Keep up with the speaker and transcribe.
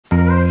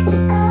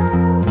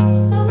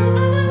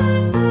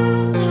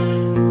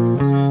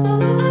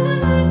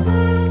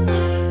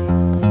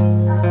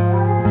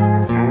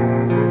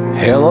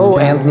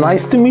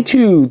Nice to meet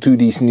you to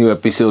this new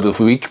episode of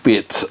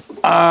Weekbit.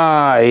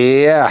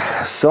 Yeah,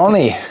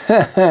 Sony.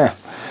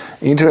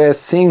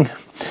 Interesting,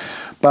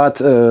 but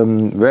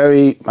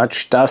very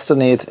much dust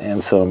on it,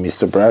 and so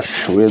Mr.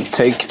 Brush will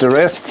take the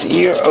rest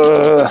here.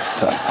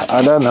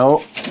 I don't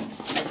know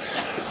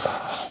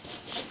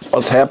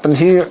what's happened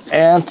here.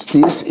 And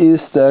this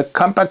is the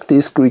compact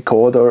disc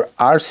recorder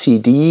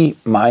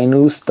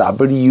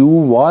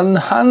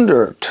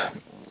RCD-W100,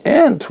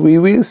 and we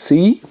will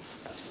see.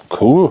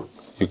 Cool.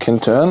 You can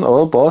turn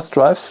all both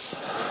drives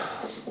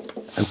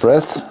and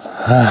press.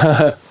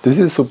 This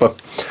is super.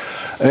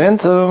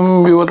 And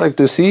we would like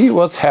to see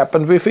what's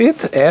happened with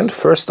it. And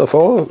first of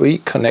all, we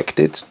connect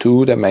it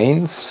to the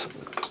mains.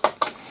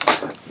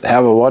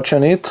 Have a watch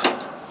on it.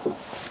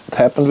 What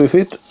happened with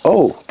it?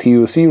 Oh,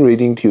 TOC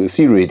reading,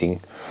 TOC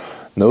reading.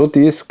 No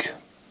disc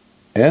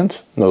and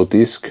no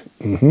disc.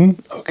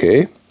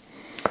 Okay.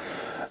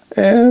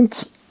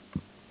 And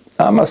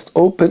I must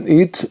open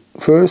it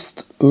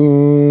first.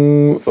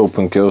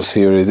 Open close,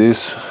 here it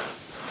is.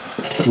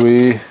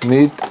 We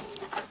need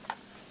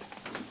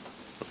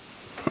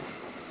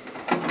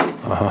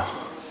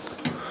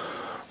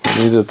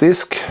a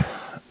disc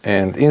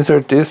and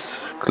insert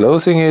this,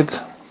 closing it,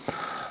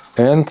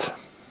 and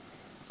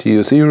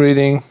TOC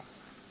reading.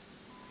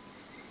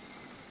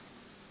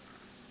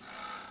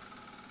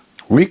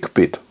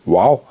 Weekbit,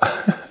 wow.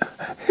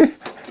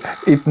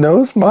 It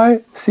knows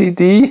my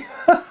CD.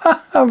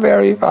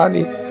 Very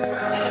funny.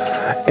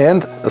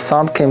 And the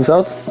sound comes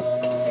out.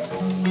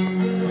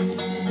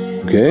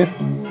 Okay.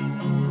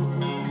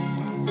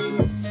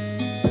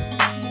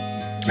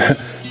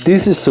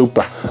 This is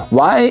super.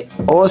 Why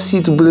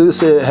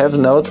RCD have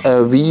not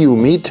a VU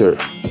meter?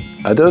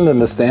 I don't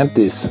understand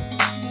this.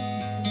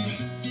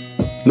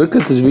 Look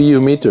at this VU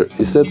meter.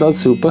 Is that not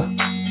super?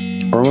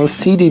 Or a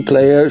CD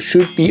player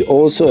should be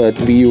also at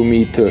VU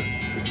meter,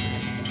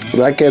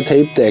 like a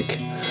tape deck.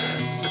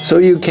 So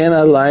you can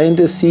align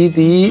the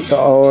CD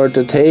or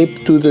the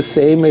tape to the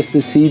same as the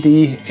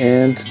CD,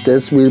 and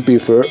that will be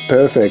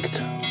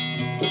perfect.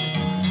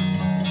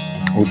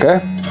 Okay?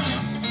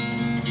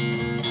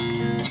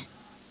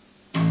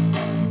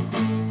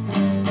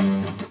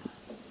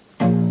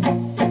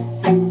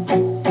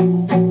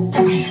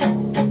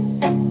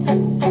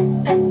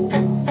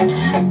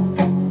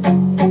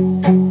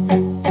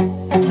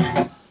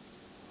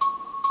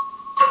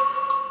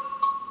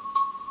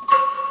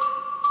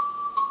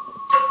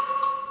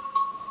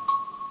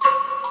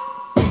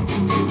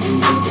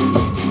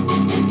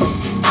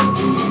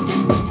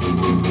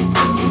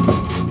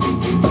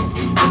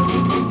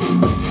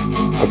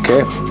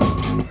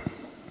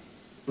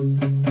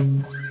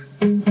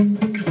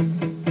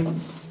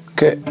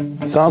 Okay,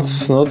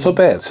 sounds not so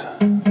bad.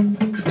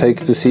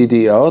 Take the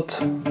CD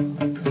out.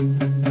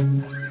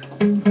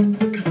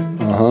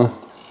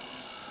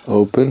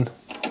 Open.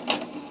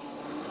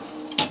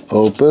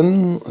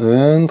 Open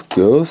and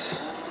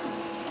close.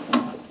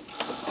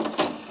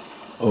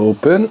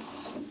 Open.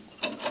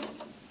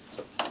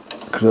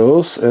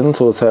 Close, and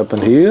what's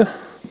happened here?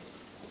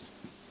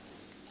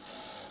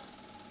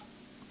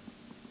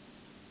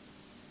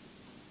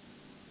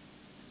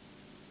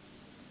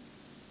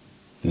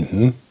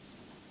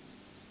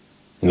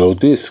 No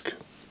disc.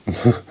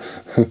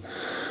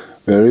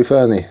 Very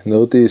funny,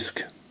 no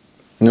disc.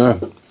 Yeah,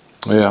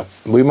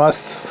 we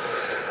must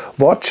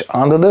watch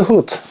under the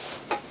hood.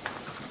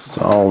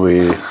 So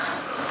we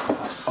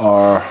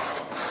are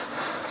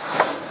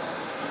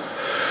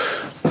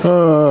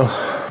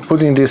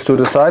putting this to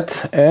the side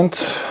and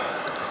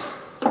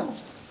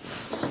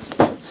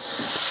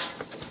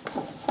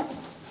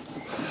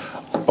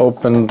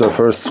open the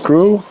first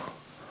screw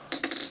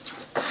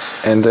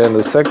and then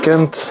the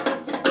second.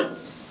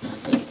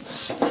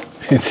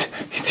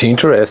 It's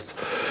interesting.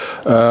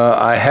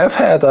 I have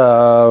had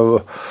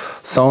a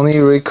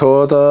Sony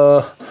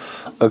recorder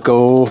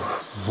ago,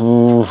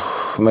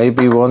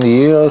 maybe 1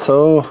 year or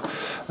so,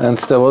 and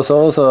there was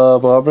also a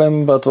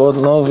problem, but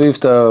not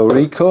with the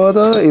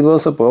recorder, it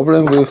was a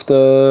problem with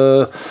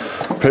the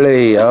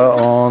player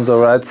on the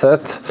right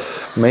side.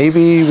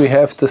 Maybe we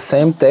have the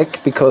same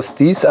deck, because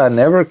these I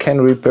never can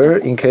repair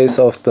in case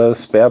of the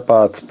spare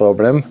parts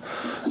problem.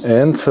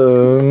 And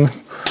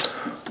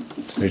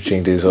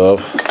switching this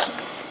off.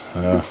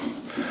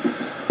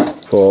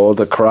 For all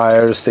the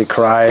criers, they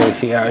cry,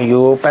 yeah,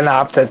 you open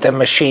up the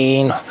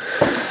machine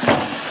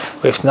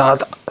with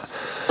not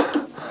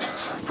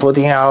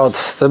putting out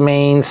the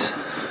mains.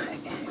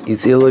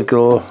 It's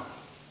illegal,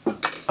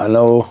 I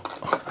know.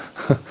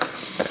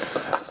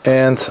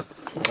 And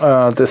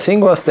the thing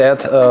was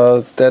that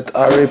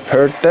I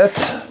repaired that.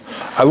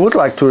 I would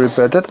like to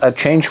repair that. I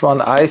changed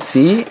one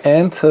IC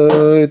and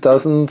it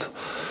doesn't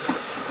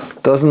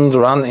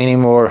run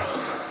anymore.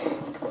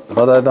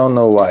 But I don't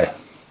know why.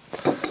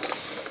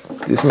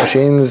 This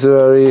machine is a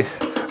very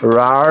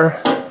rare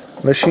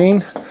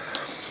machine.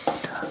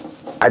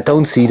 I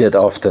don't see that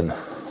often.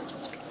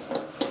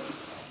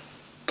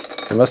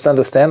 You must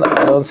understand,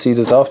 I don't see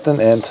that often,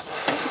 and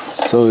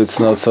so it's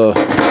not so.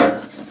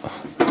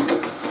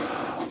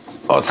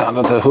 What's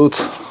under the hood?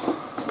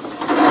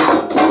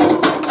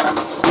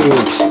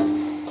 Oops.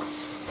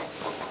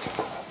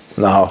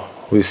 Now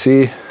we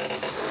see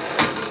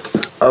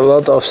a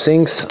lot of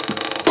things.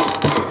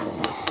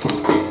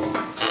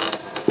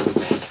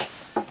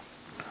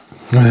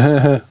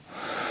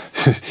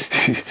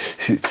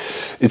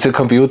 It's a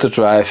computer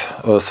drive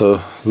also.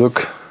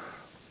 Look.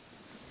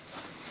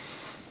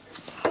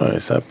 Oh,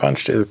 is that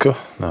punched, Ilko?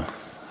 No.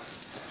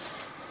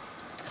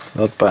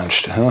 Not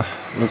punched, huh?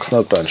 Looks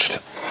not punched.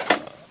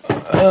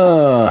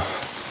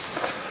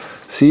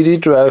 CD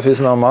drive is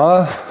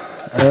normal,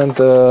 and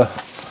the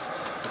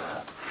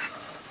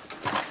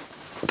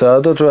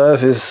other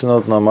drive is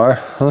not normal.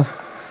 Huh?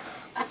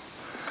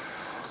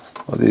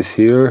 What is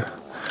here?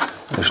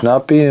 The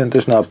Schnappi and the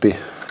Schnappi.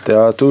 There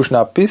are two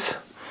Schnappis,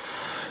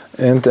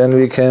 and then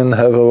we can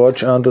have a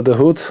watch under the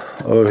hood,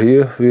 or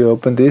here we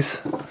open this.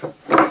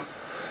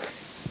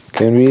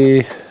 Can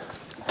we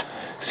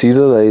see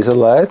the laser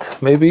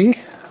light? Maybe.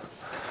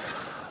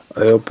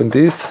 I open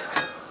this.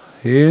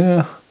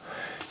 Here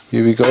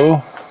we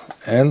go.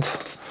 And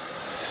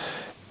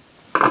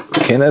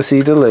can I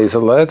see the laser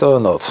light or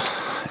not?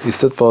 Is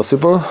that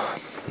possible?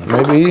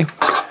 Maybe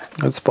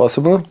it's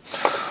possible.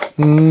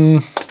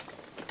 Here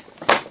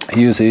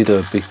you see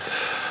the big.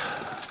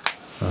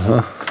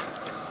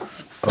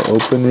 I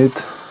open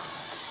it.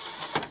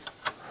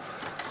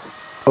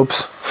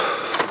 Oops.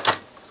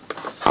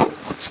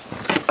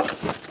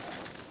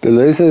 The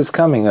laser is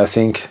coming, I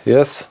think.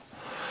 Yes,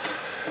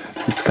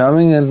 it's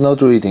coming and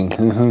not reading.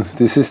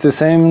 This is the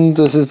same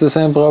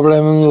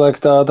problem like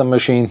the other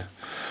machine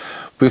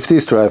with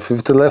this drive,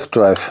 with the left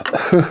drive.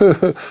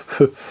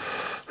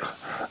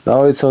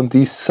 Now it's on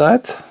this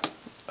side.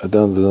 I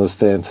don't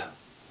understand.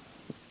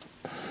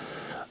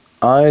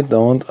 I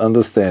don't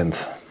understand.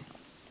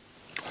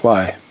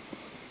 Why?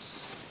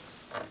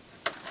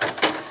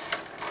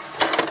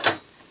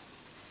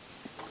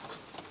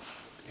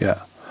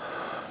 Yeah.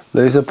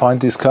 Laser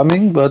point is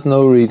coming, but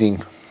no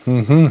reading.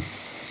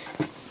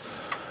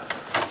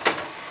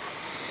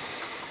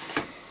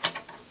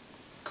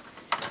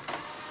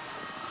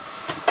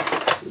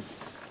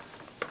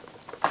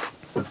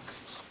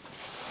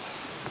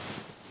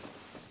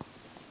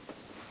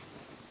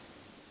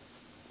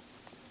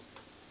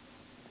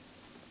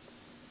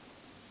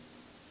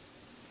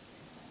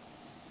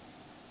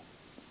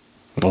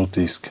 No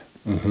disc.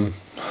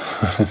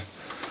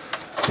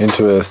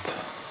 Interest.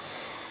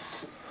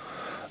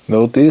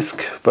 No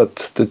disc,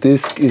 but the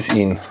disc is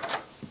in.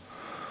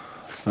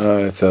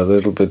 It's a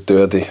little bit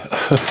dirty.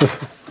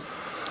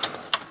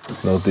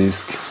 No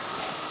disc.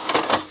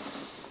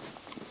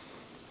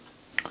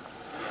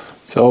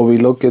 So we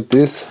look at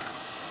this.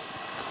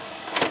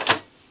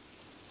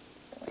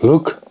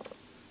 Look.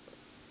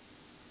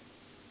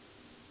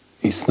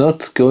 It's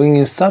not going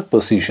in start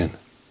position.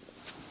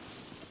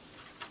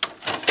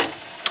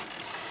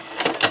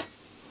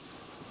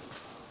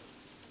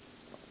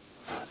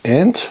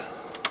 And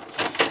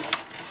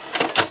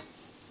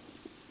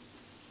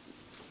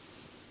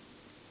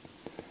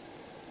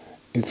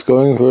it's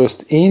going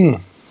first in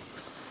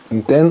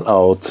and then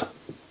out.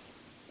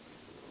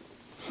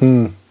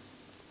 And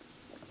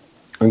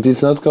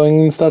it's not going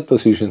in start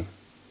position.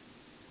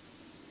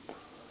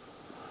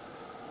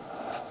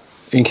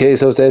 In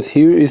case of that,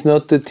 here is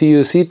not the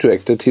TOC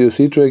track. The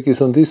TOC track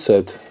is on this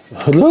side.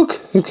 Look,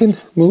 you can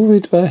move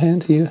it by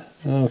hand here.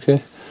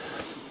 Okay.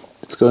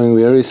 It's going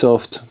very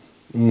soft.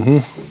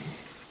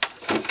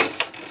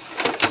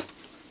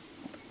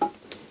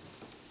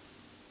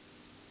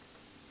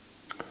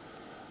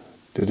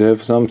 Did it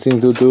have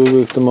something to do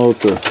with the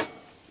motor?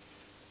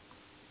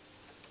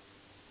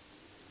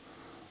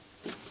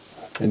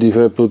 And if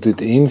I put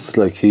it in,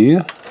 like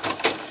here,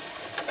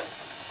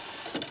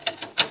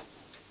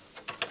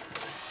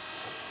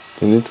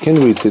 then it can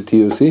read the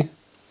TOC.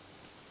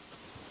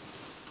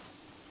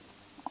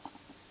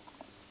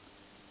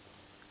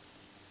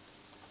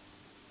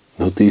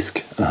 No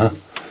disc.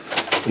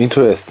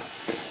 Interest.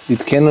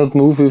 It cannot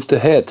move with the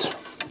head.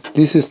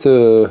 This is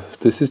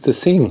the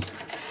thing.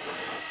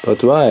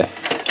 But why?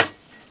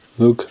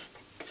 Look.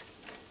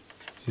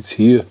 It's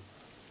here.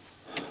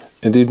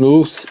 And it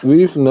moves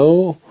with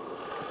no.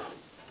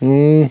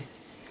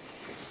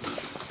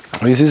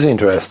 This is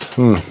interest.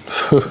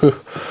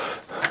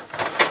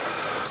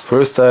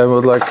 First I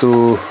would like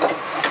to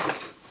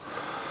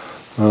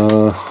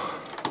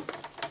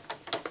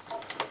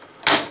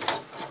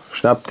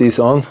snap this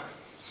on.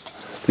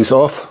 This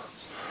off.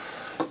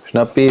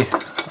 Schnappi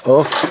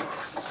off.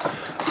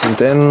 And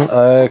then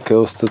I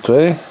close the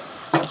tray.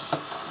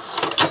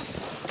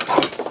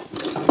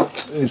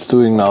 It's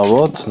doing now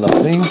what?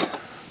 Nothing.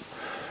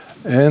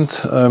 And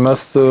I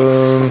must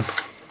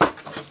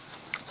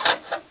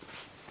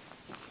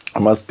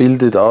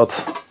build it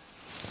out.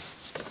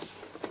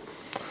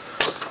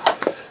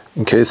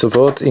 In case of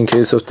what? In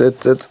case of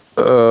that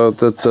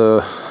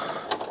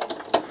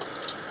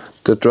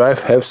the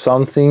drive have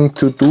something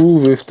to do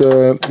with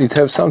the. It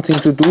has something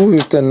to do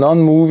with the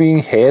non-moving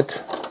head.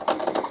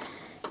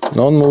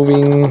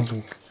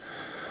 Non-moving.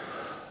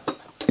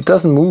 It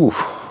doesn't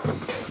move,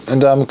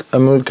 and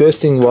I'm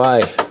requesting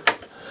why.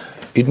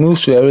 It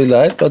moves very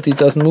light, but it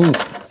doesn't move.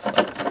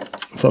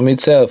 from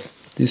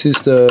itself. This is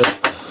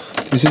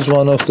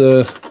one of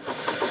the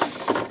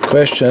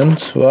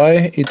questions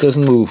why it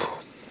doesn't move.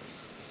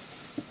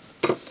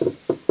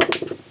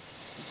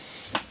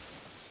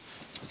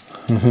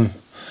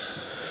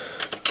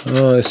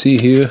 Oh, I see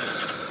here.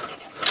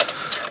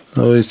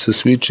 Oh, it's the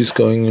switch is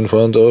going in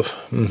front of.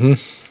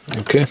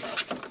 Okay.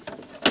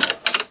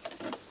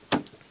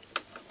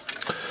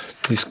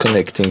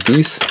 Disconnecting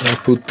this. I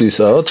put this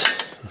out.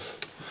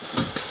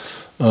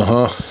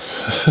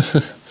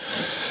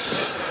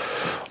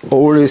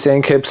 All is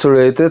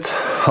encapsulated.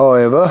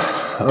 However,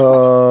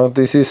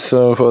 this is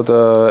for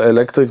the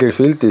electrical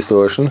field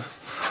distortion.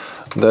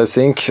 And I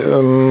think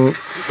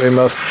we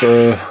must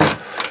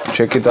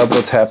check it out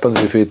what happens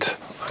with it.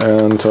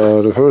 And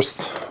the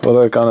first what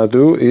I'm gonna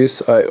do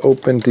is I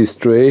open this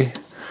tray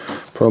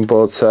from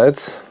both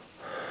sides.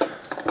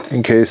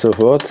 In case of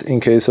what? In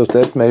case of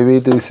that, maybe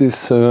this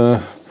is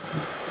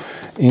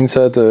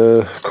inside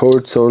a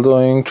cold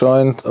soldering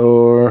joint,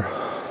 or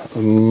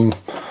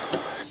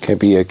can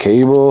be a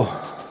cable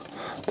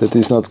that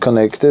is not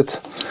connected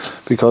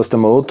because the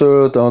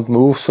motor don't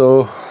move.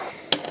 So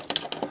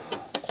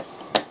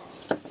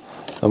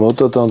the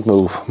motor don't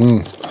move.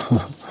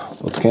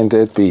 What can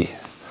that be?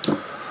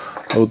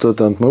 Motor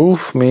don't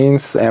move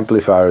means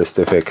amplifier is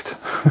defect.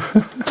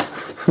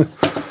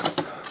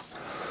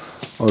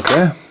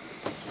 Okay.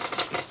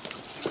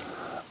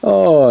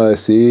 Oh, I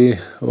see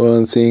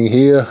one thing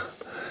here.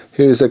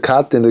 Here is a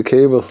cut in the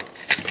cable.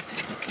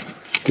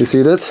 You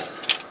see that?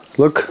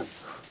 Look.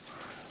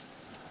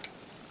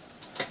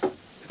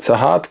 It's a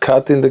hard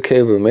cut in the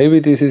cable. Maybe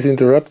this is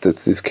interrupted,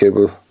 this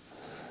cable.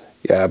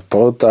 Yeah,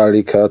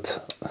 brutally cut.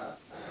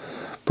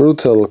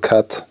 Brutal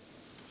cut.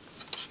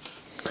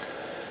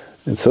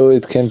 And so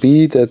it can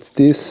be that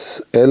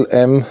this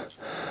LM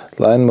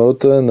line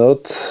motor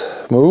not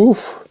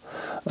move.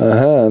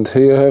 And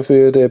here you have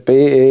the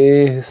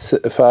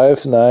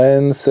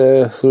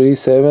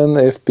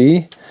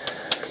BA5937FB.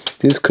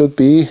 This could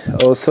be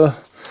also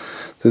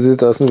that it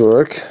doesn't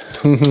work.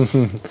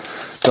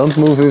 Don't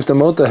move with the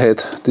motor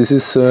head. This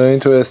is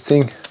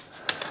interesting.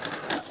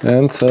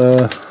 And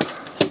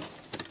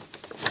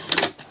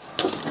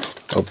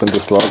open the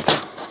slot.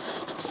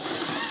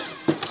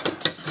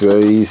 It's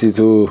very easy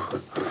to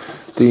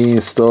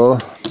deinstall.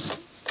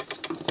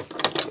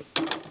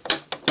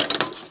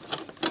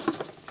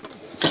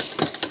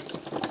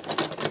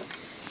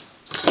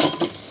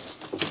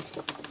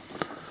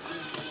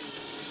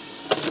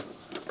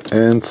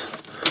 And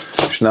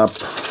snap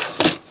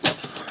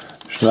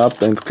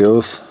and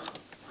close.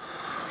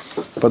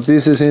 But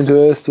this is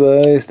interesting.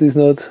 Why is this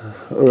not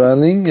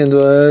running and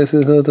why is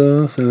this not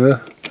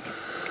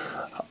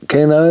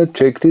Can I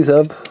check this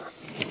up,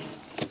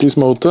 this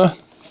motor?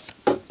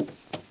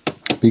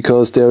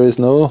 Because there is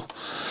no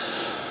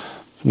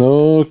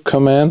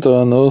command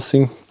or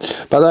nothing.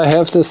 But I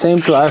have the same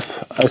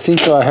drive. I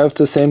think I have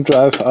the same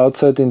drive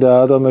outside in the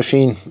other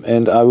machine,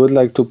 and I would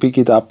like to pick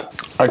it up.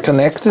 I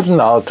connected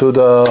now to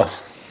the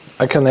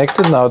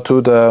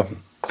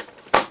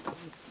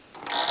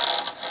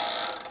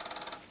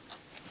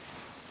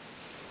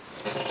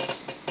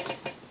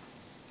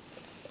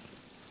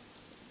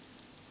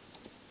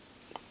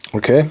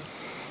okay,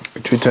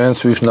 it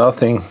returns with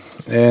nothing.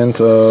 And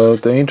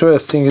the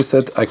interesting is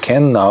that I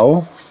can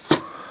now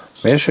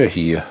measure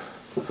here.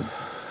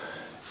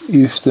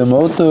 If the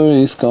motor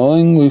is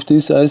going with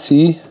this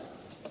IC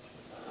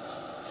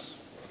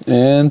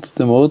and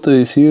the motor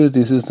is here,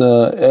 this is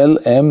the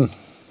LM.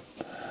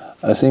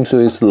 I think so.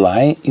 It's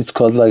line. It's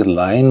called like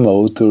line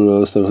motor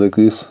or stuff like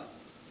this.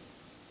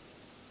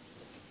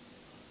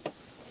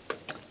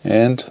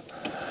 And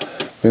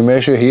we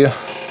measure here.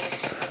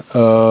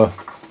 You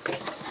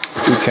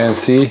can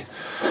see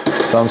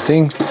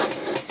something.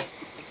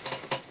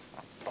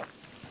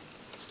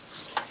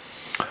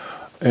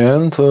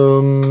 And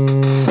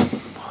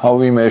how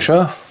we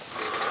measure?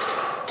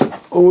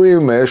 We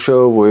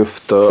measure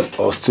with the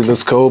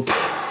oscilloscope.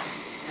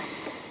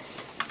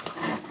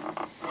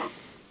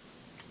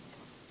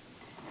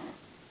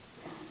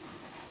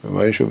 We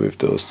measure with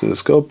the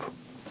oscilloscope.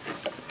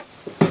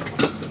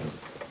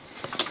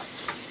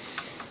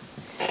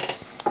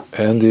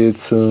 And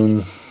it's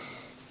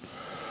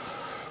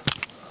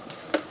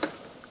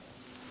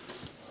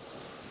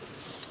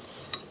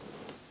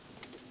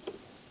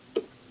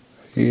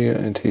here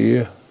and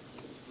here.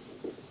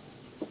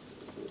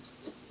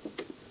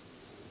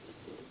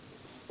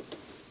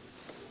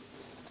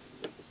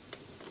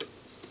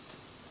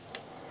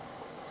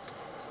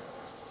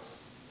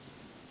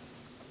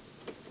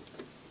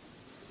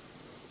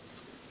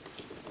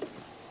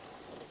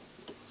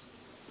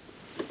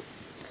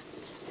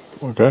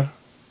 Okay.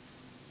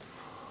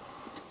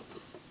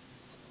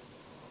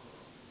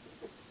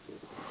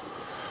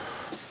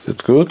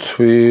 That's good.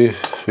 We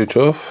switch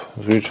off,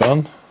 switch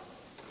on.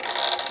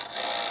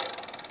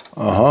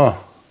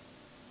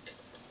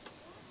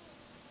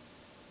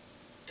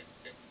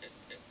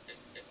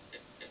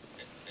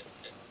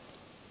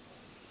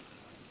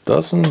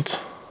 Doesn't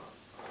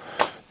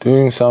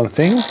doing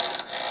something.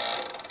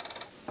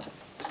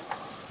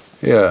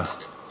 Yeah.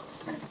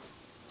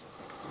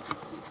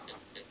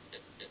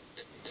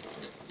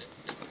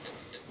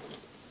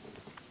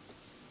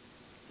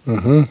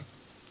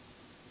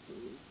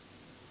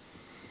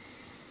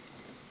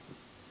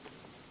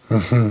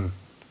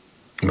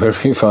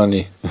 Very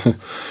funny.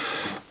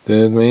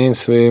 That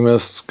means we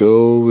must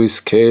go, we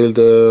scale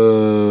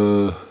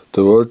the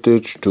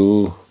voltage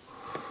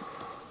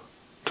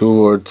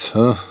towards,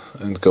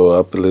 and go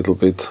up a little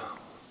bit.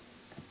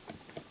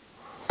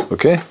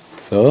 Okay,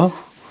 so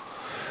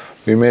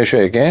we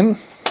measure again.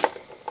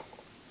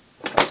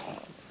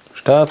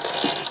 Start.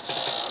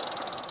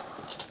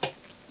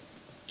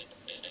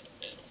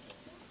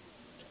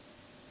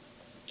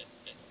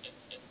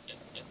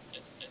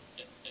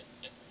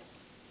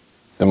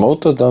 The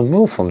motor don't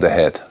move from the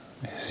head.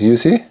 You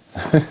see?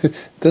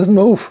 It doesn't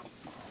move.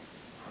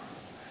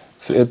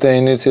 So at the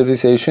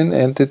initialization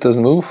and it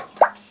doesn't move.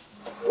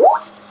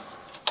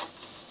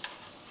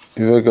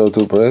 If I go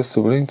to press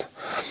to blind.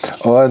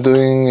 Or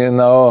doing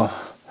now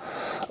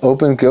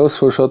open close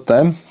for short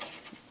time.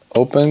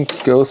 Open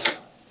close.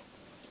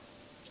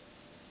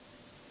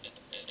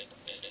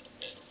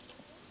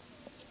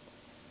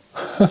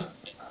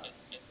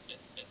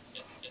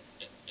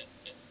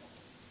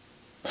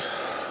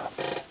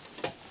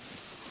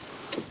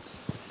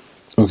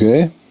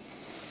 Okay.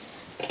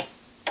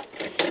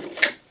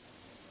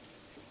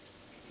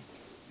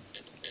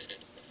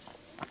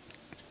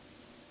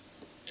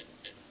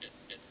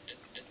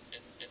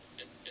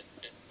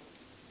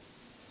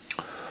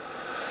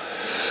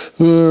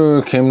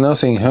 Came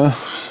nothing, huh?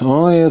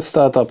 Only at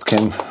startup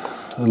came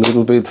a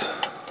little bit.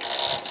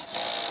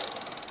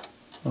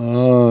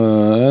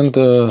 And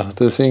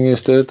the thing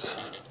is that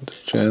the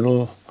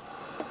channel,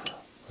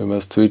 we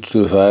must switch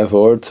to 5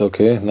 volts.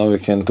 Okay, now we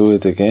can do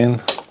it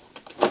again.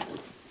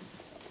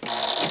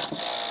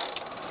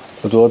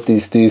 But what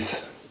is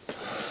this?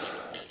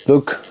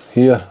 Look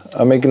here,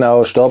 I make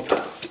now a stop.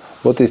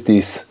 What is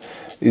this?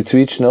 It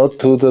switched not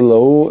to the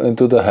low and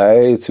to the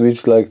high, it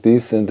switched like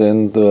this and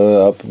then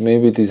the up.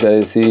 Maybe this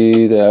IC,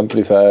 the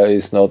amplifier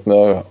is not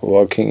more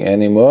working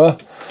anymore.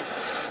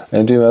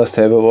 And we must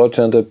have a watch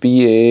on the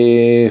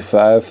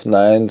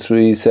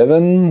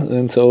BA5937,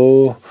 and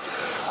so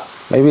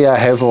maybe I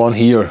have one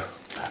here.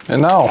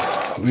 And now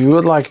we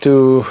would like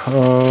to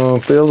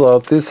build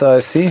out this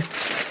IC,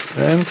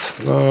 and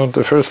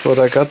the first what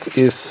I got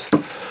is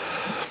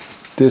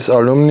this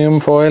aluminum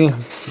foil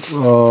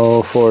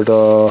for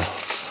the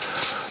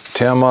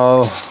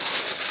thermal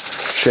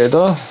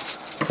shader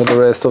for the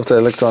rest of the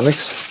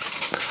electronics.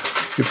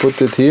 We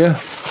put it here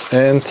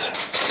and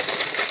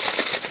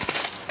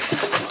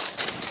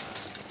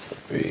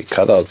we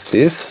cut out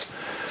this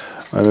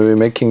and we're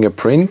making a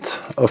print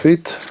of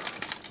it.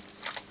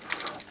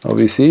 Now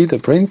we see the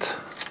print,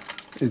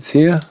 it's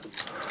here,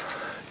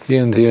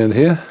 here and here and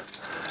here,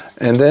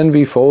 and then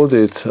we fold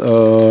it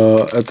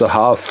at the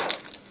half.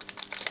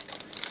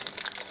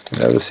 You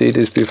never see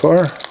this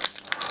before.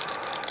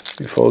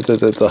 We fold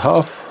it at the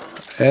half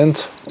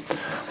and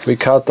we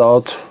cut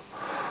out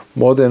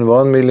more than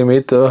 1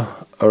 millimeter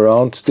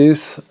around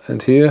this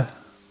and here,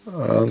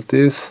 around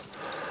this,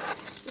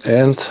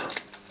 and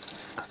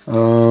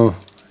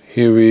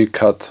here we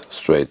cut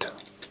straight.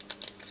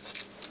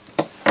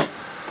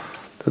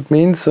 That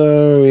means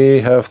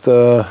we have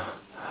the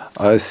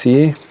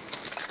IC,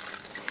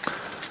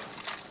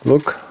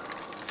 look,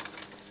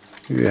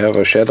 we have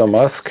a shadow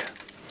mask,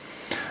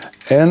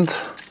 and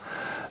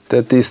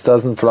that this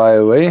doesn't fly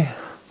away,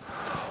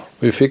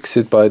 we fix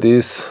it by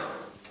this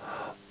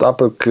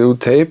double glue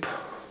tape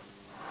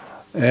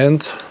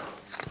and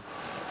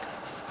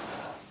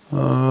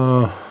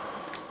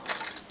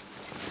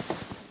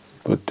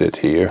put that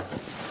here.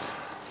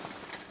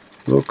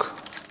 Look.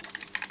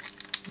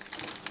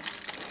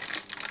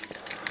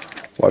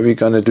 Why we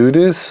gonna do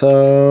this?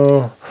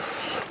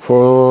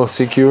 For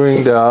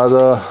securing the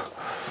other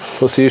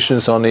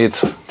positions on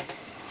it.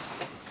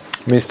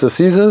 Mr.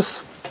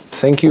 Scissors,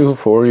 thank you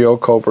for your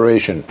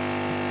cooperation.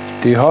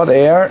 The hot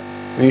air,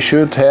 we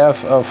should have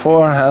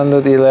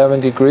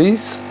 411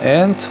 degrees,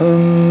 and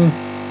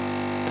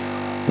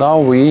now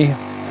we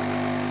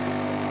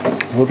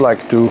would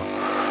like to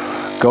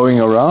going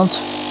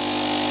around.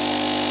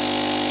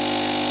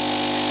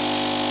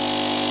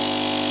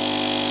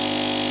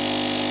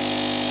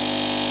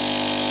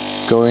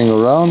 Going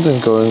around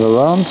and going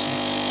around.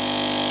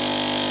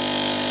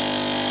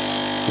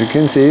 You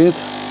can see it.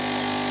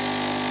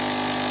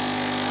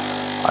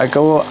 I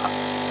go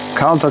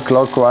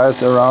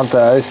counterclockwise around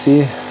the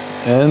IC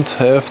and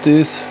have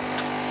this.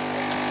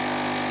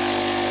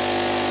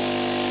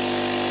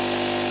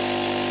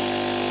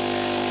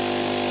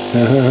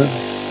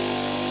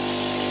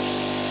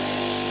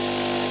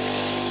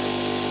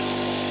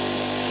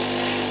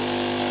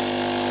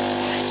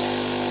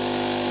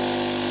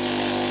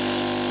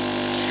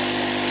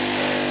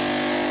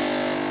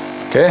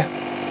 Okay.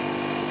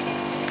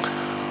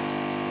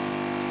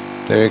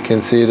 There you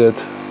can see that.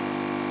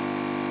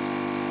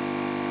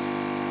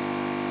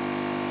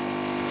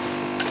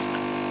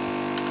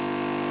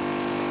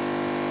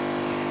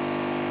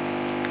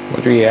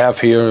 What we have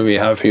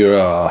here,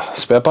 a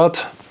spare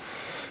part.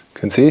 You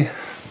can see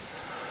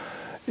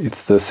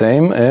it's the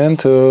same, and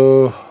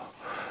we're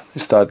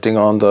starting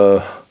on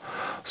the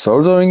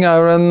soldering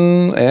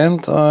iron,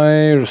 and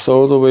I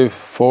solder with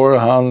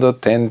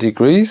 410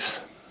 degrees.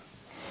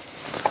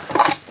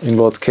 In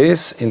what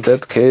case? In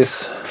that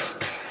case,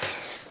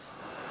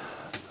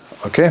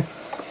 okay.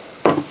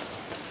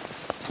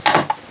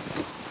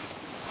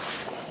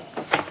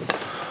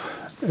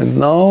 And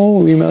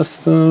now we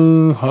must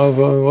have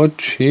a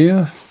watch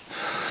here.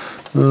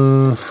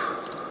 We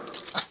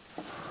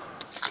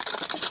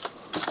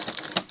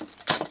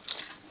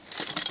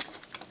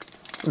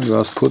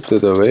must put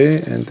it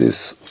away, and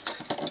this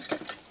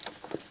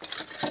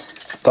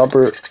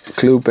double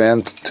glue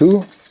band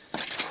too.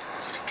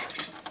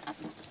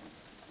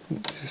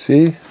 You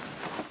see?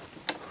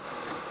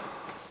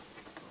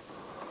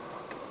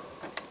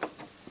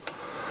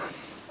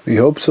 We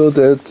hope so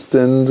that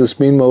then the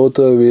spin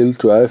motor will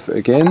drive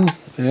again,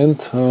 and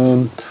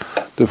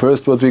the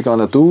first what we're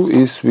gonna do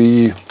is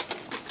we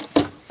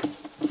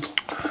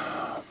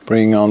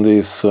bring on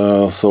this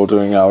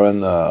soldering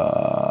iron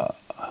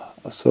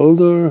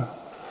solder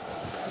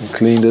and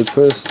clean it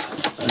first,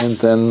 and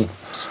then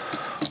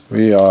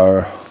we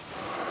are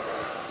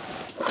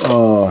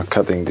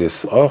cutting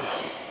this off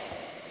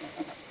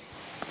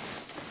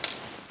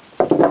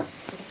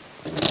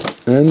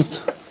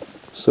and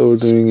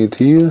soldering it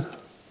here,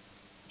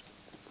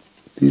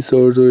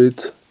 desolder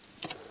it,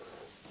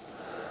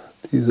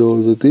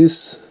 desolder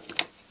this,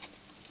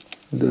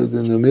 that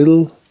in the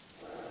middle.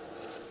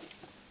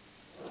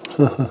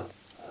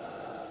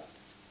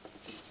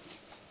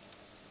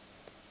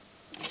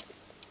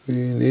 We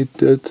need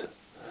that.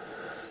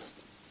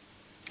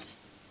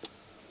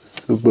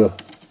 Super.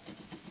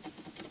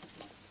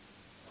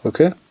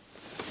 Okay.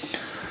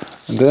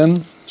 And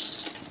then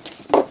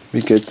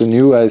we get the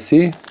new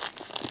IC.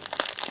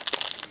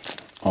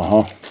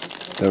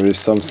 There is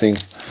something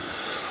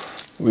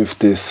with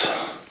this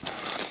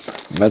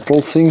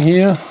metal thing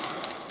here.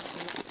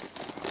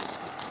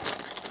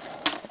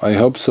 I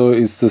hope so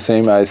it's the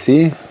same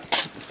IC.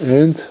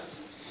 And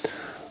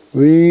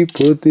we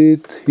put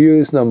it, here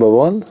is number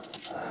 1.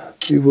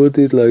 We put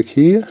it like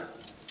here.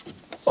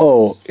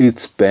 Oh,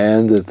 it's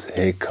banded.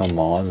 Hey, come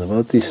on,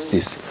 what is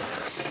this?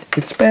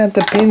 It's band,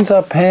 the pins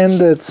are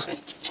banded.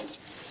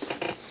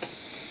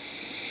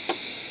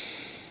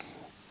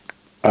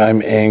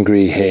 I'm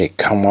angry, hey,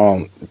 come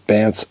on.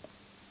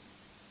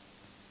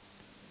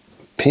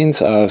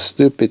 Pins are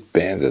stupid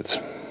banded.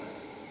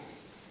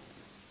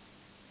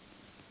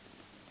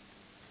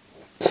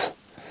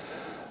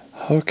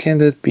 How can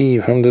that be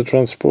from the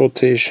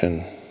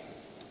transportation?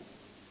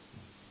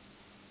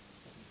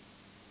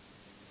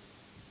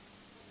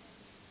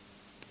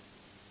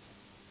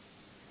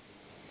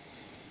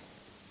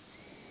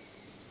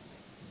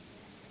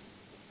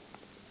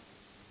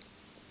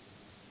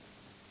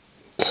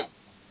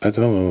 I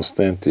don't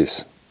understand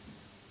this.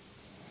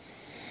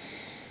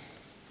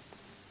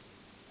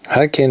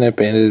 How can I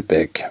bend it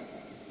back?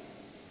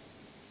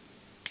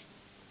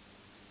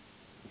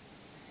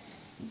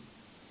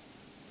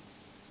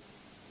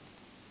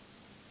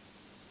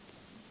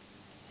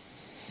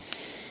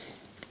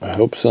 I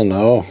hope so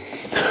now.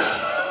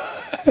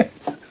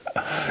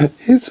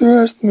 It's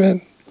worst,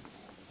 man.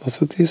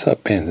 Also these are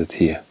bended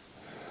here.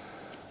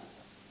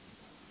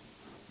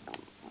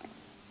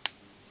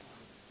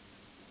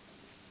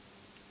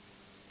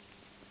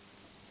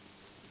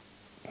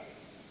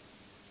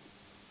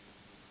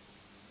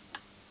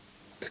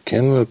 It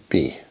cannot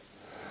be.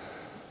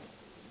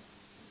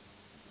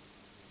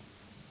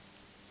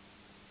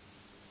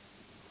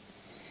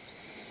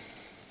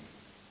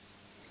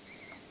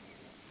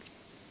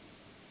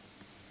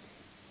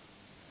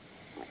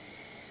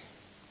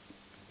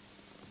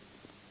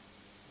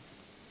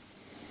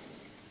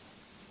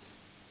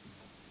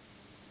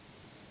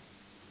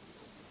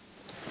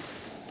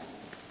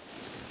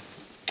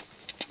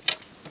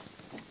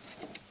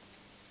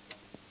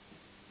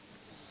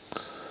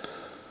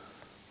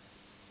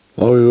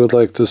 Now we would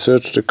like to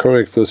search the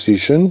correct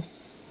position,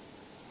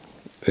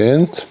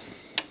 and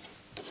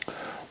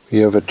we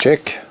have a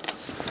check.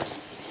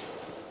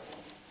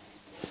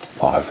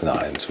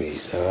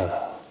 5937.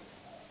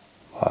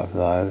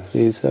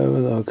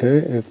 5937.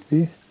 Okay,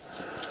 FB.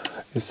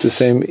 It's the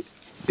same.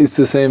 It's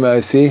the same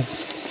IC,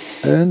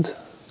 and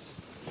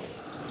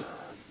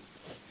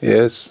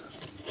yes.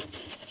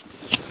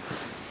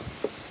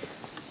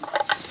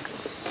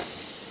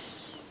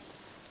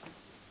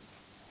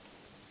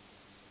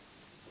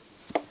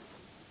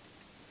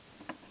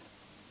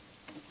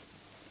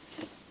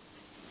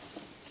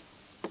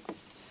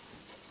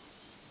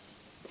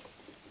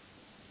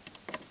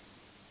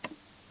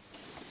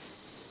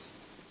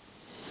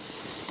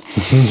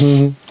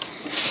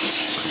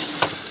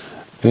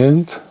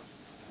 And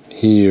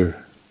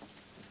here,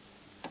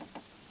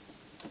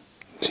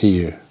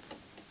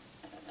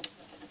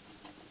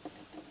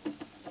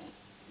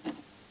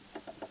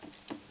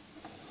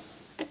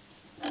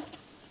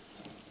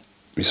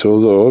 we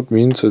solder up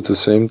means at the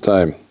same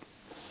time.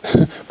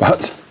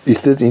 But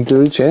is that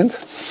intelligent?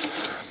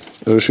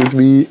 Or should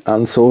we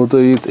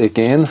unsolder it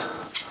again?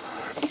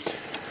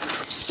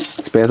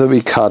 It's better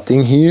we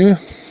cutting here.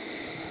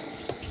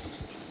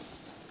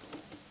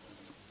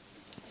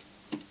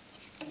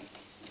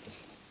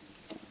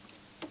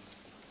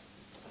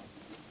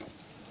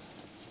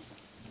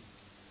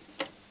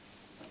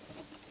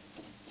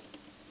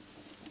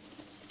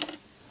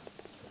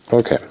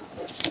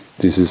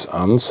 This is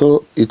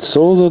it's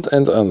soldered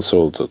and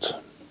unsoldered.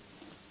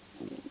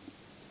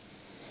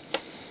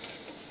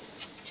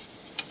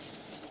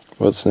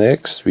 What's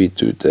next? We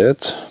do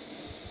that.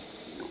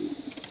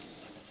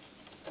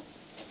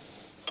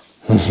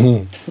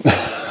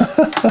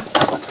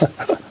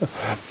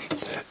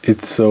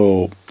 It's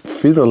so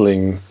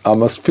fiddling. I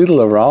must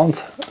fiddle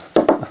around.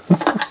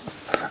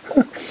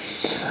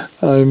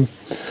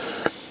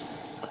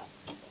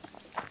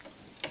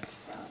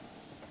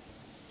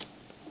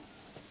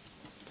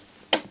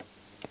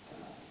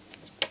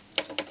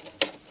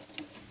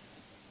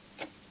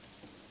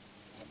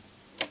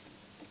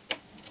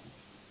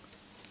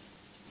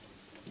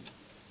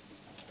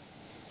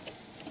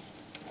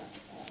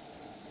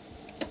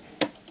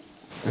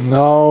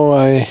 Now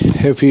I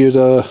have here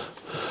the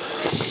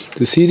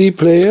CD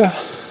player.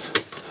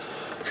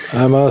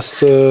 I must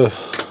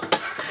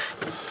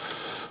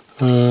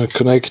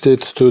connect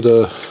it to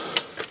the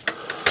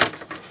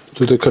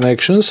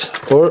connections,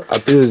 or I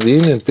build it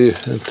in and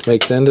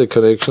make then the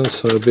connections.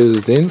 So I build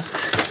it in.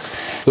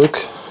 Look,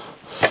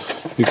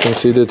 you can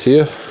see that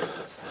here.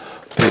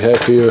 We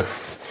have here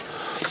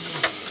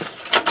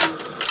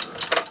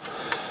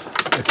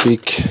a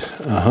big.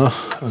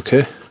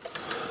 Okay,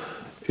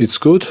 it's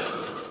good.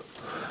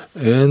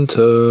 And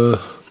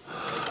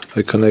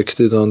I connect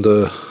it on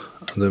the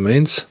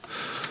mains,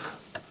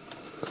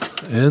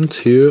 and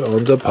here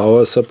on the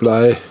power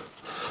supply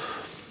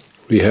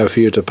we have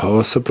here the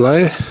power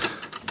supply,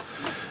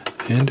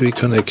 and we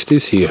connect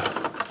this here.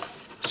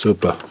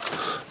 Super.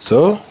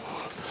 So,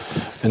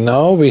 and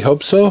now we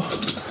hope so.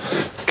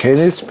 Can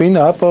it spin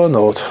up or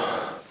not?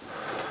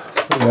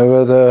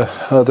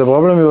 The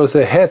problem was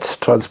the head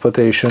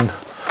transportation.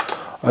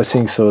 I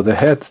think so. The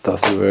head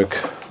doesn't work.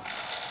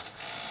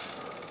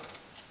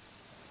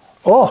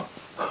 Oh,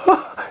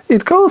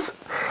 it goes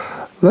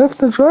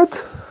left and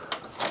right.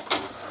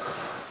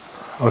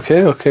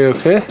 Okay.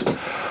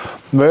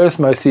 Where is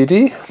my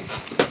CD?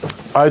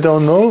 I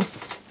don't know.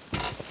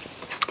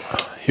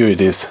 Here it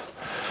is.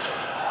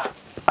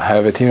 I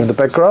have it here in the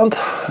background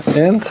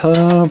and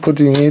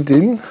putting it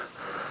in.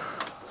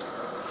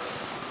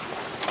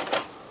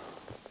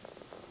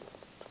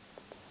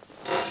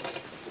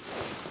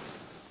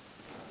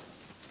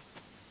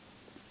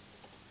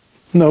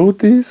 No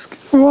disc.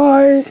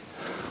 Why?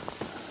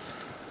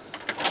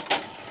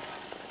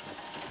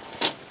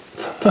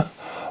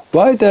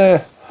 Why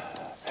the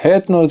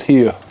head not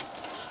here?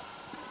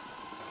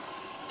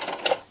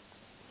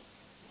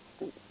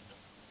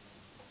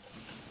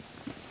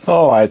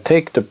 Oh, I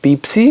take the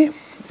Beepsy,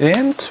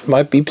 and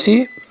my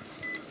Beepsy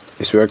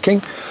is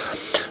working.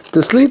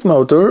 The sleeve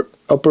motor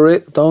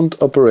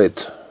don't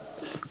operate.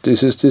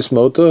 This is this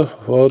motor,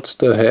 what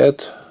the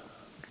head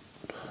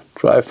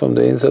drive from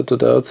the inside to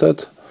the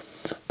outside.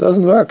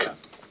 Doesn't work.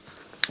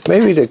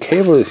 Maybe the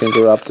cable is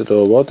interrupted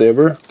or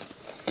whatever.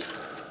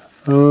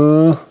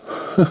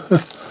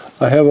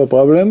 I have a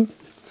problem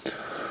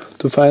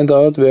to find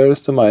out where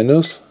is the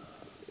minus.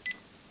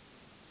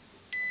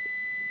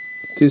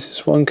 This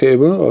is one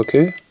cable,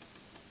 okay.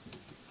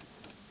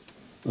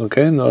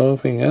 Okay,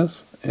 nothing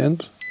else.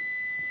 And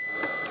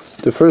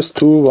the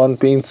first 1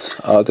 pins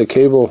are the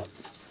cable.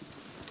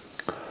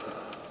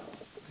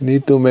 We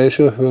need to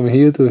measure from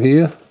here to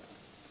here.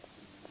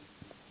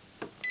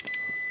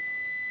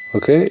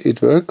 Okay,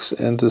 it works,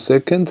 and the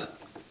second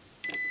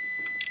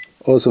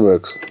also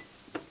works.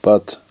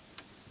 But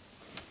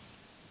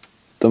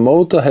the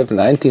motor have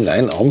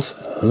 99 ohms.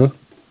 Huh?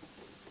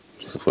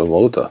 For a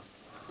motor.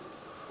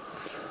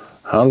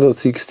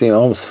 160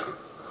 ohms.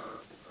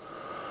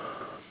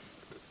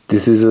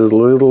 This is a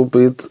little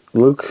bit,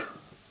 look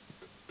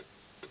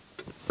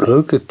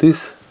at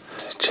this,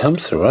 it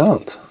jumps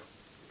around.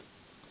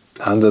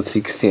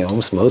 160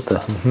 ohms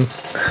motor.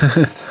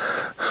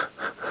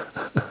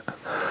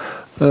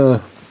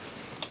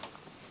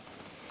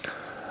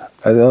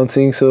 I don't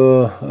think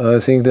so. I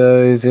think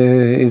that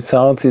it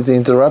sounds it's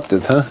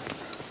interrupted, huh?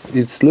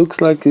 It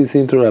looks like it's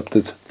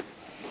interrupted.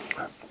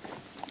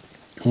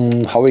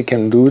 How we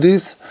can do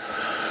this?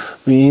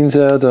 We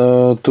insert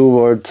 2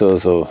 volts or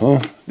so, huh?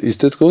 Is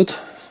that good?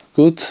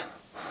 Good.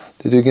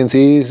 That you can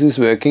see is this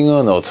working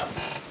or not?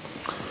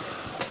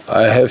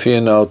 I have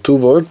here now 2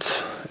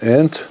 volts,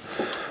 and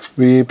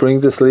we bring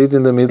the slit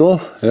in the middle,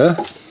 yeah,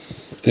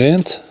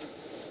 and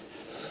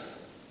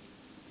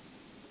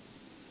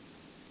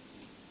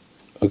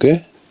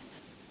okay,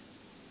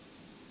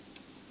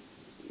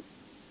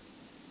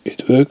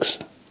 it works.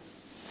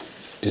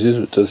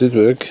 Does it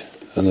work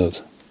or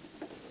not?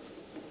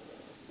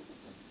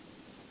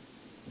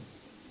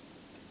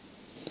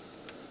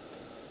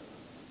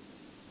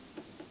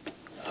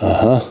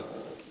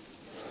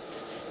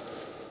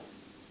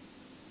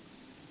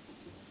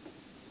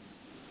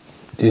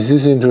 This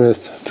is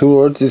interesting. 2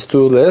 volts is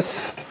too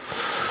less.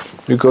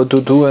 We go to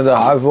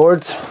 2.5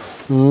 volts.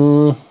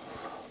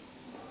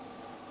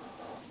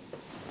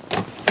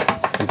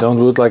 I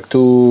would like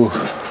to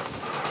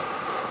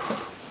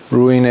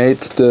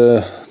ruinate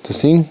the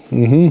thing.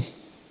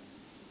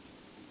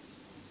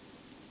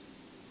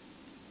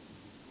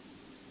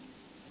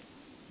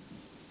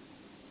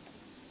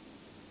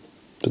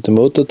 but the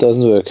motor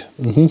doesn't work.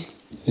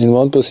 In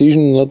one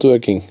position, not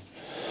working.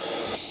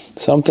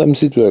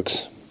 Sometimes it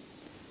works.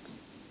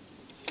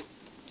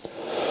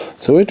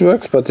 So it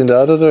works, but in the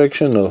other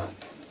direction, no.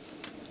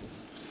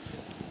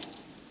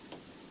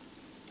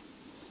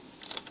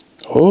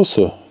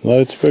 Also, now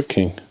it's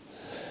working.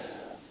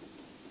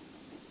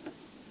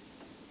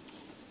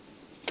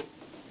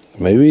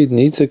 Maybe it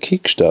needs a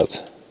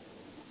kickstart.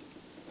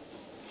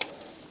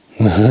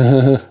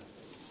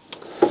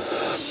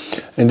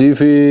 And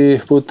if we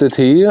put it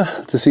here,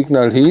 the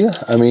signal here,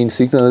 I mean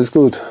signal is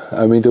good,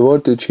 I mean the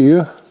voltage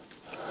here,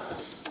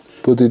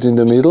 put it in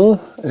the middle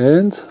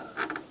and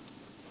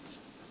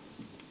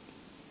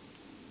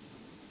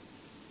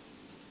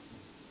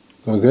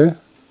okay,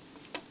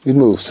 it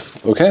moves.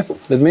 Okay,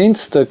 that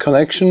means the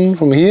connection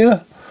from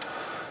here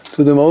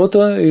to the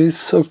motor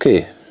is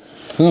okay.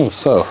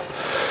 So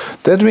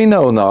that we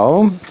know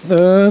now,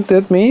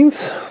 that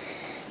means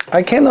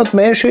I cannot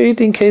measure it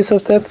in case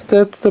of that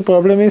the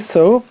problem is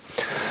so.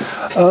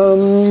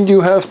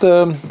 You have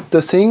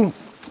the thing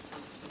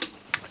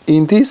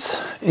in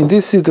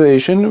this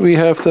situation. We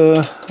have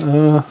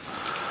the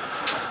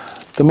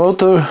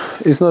motor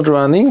is not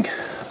running,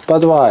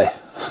 but why?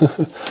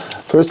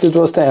 First it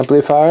was the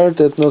amplifier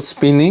that not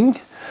spinning,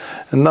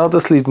 and now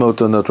the sleep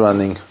motor not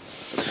running.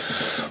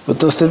 What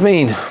does that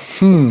mean?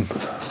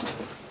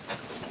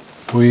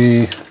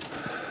 We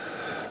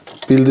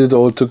build it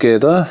all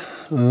together.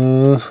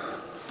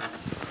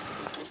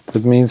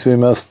 That means we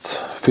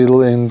must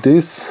fiddle in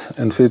this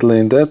and fiddle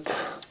in that.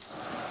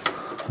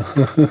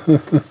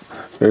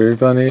 Very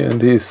funny, and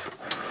this.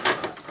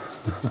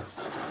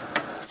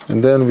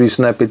 And then we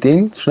snap it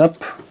in. Snap.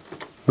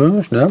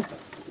 Snap.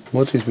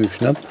 What is with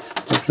snap?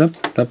 Snap,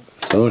 snap.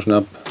 So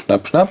snap,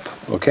 snap, snap.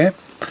 Okay.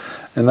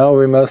 And now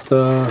we must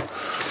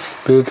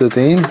build it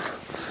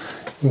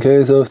in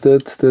case of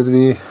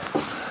that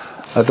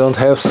I don't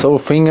have so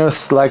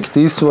fingers like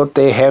this what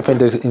they have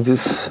in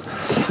this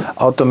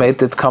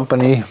automated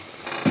company.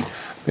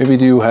 Maybe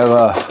you have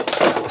a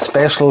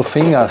special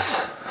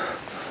fingers.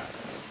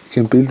 You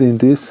can build in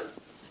this.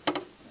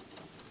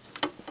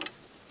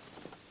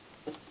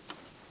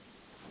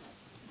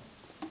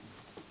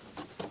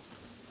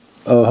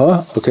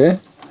 Okay.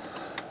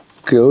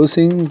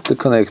 Closing the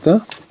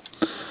connector.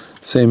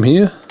 Same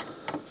here.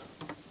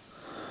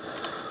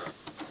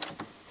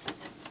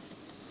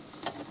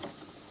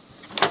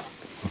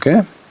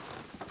 Okay,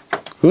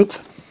 good.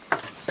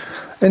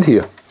 And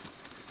here.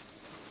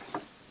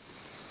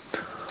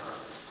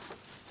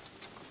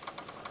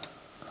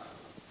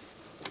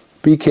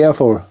 Be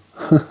careful.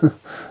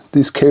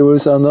 These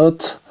cables are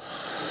not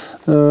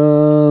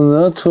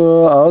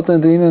for out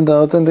and in and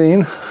out and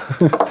in.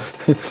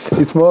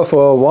 It's more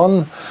for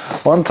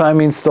one time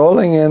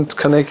installing and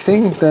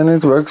connecting, then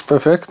it works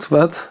perfect.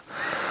 But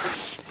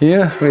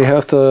here we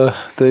have the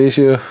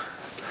issue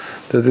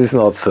that is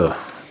not so.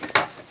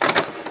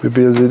 We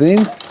build it in,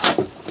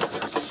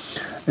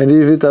 and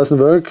if it doesn't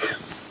work,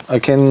 I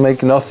can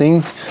make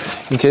nothing.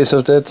 In case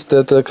of that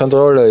the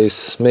controller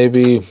is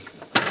maybe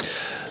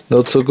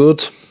not so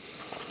good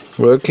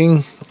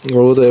working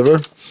or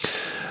whatever.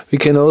 We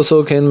can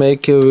also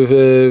make with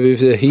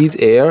the heat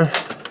air,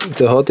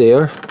 the hot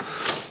air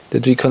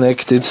that we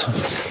connected.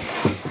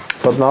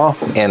 But now,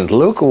 and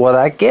look what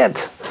I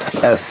get!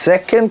 A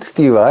second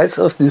device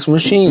of this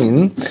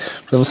machine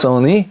from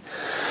Sony.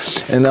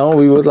 And now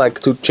we would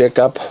like to check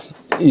up.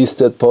 Is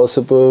that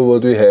possible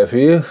what we have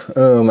here?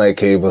 Oh, my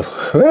cable.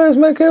 Where is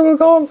my cable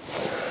gone?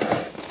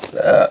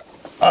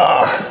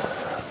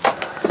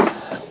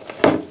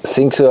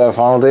 Think so, I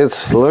found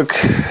it. Look,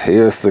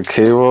 here's the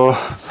cable.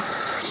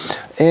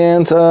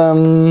 And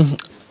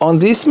on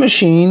this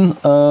machine,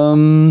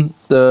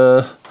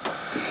 the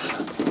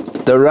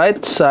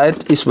right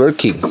side is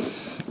working.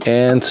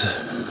 And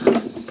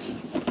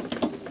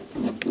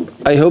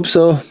I hope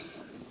so.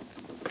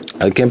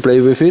 I can play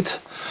with it.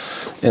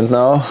 And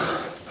now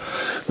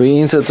we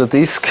insert the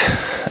disc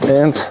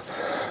and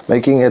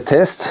making a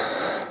test.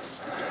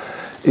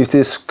 If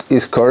this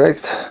is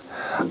correct,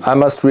 I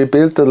must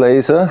rebuild the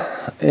laser.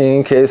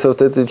 In case of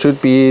that, it should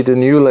be the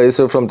new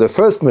laser from the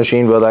first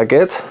machine what I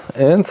get.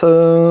 And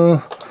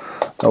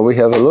now we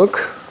have a look.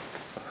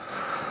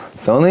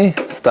 Sony,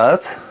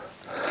 start.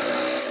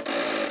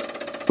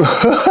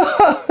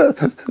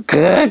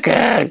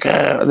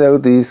 No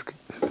disc.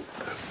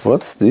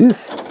 What's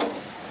this?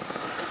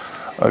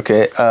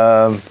 Okay.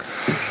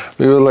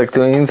 We would like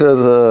to insert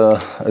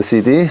a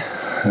CD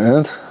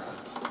and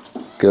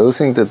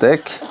closing the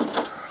deck.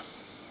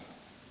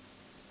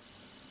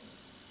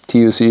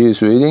 TUC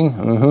is reading.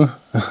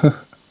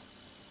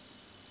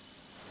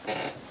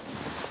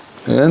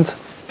 And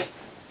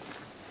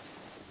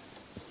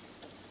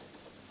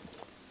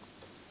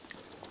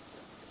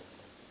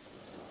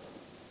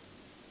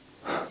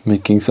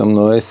making some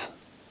noise.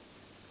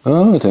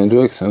 Oh, it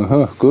works.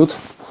 Good.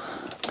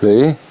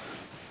 Play.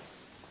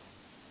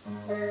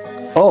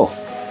 Oh!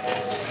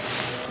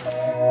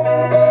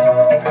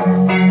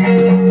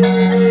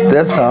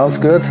 That sounds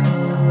good.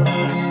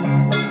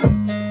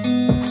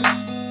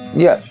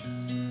 Yeah.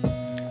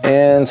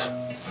 And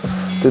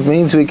That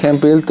means we can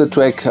build the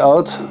track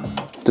out,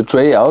 the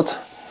tray out.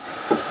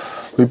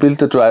 We build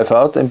the drive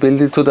out and build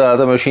it to the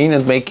other machine,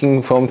 and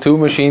making from two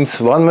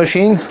machines one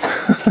machine.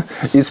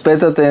 It's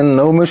better than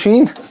no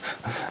machine.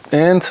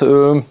 And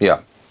yeah,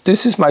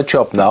 this is my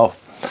job now.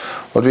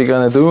 What we're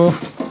gonna do,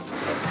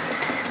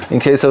 in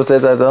case of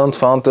that I don't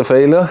find the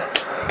failure.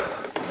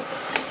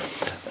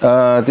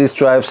 These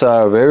drives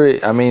are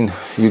very, I mean,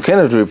 you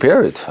cannot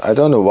repair it. I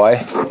don't know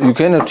why. You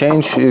cannot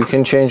change, you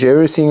can change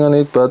everything on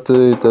it, but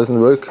it doesn't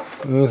work.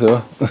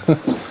 So.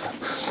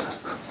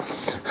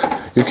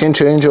 You can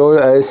change all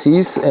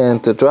ICs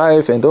and the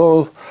drive and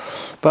all,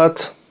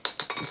 but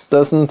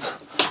doesn't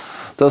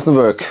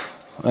work.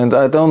 And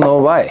I don't know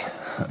why.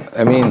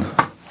 I mean,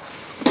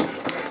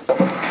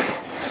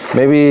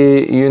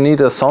 maybe you need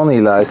a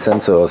Sony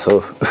license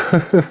also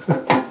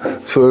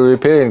for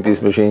repairing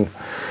this machine.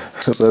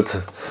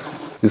 But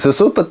it's a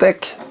super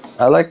tech.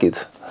 I like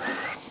it.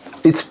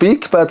 It's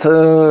big, but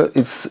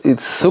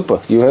it's super.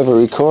 You have a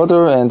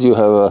recorder and you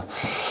have a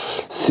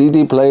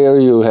CD player.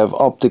 You have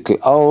optical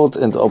out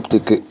and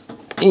optical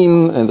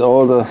in and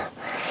all the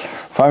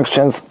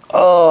functions.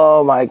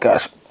 Oh my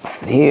gosh!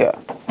 Here,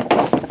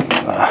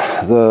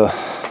 the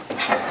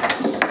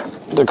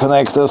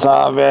connectors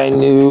are very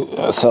new,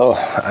 so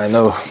I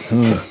know.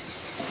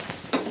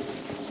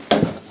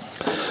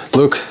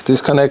 Look,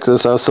 these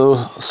connectors are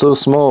so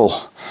small.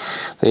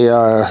 They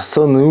are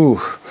so new.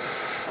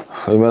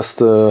 We must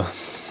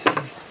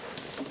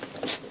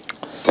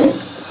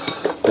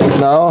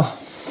now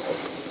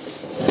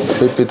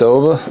flip it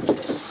over.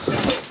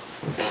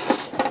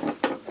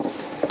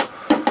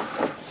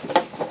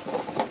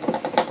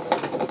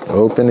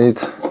 Open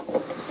it.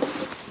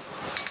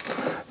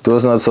 It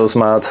was not so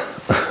smart.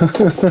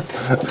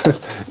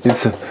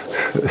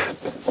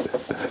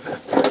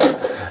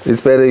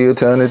 It's better you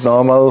turn it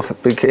normal.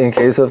 In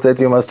case of that,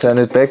 you must turn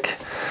it back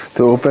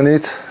to open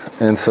it,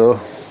 and so.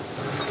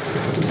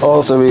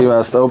 Also, we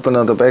must open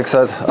on the back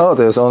side. Oh,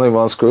 there's only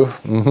one screw.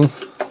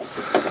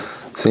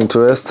 It's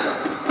interesting.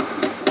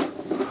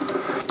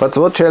 But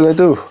what shall I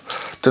do?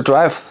 The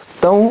drive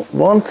don't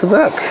want to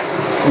work.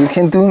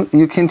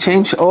 You can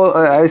change all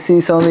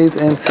ICs on it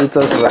and it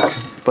doesn't work.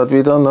 But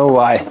we don't know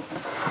why.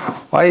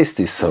 Why is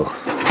this so?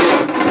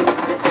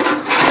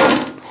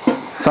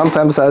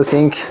 Sometimes I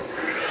think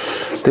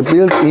the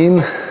built-in,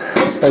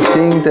 I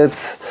think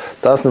that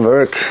doesn't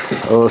work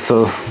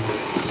also.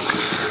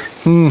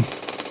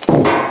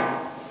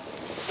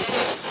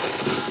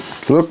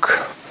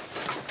 Look,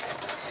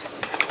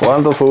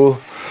 wonderful,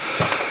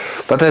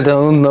 but I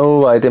don't know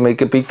why they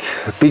make a big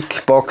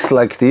box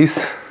like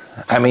this.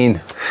 I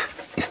mean,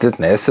 is that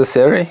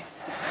necessary?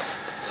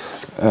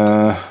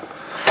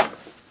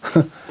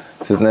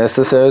 Is it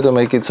necessary to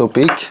make it so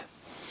big?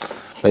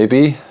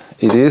 Maybe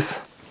it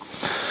is.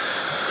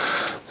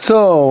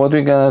 So what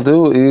we're gonna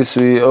do is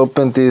we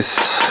open this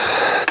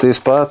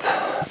part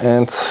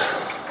and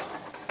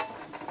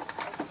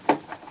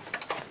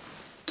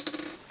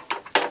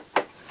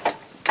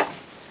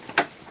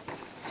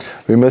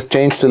we must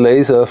change the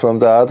laser from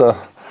the other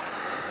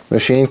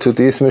machine to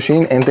this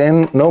machine, and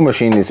then no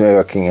machine is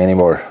working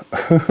anymore.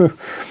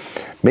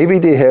 Maybe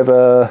they have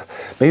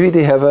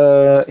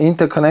a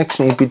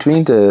interconnection in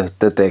between the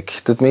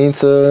deck. That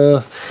means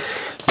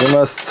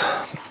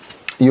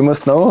you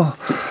must know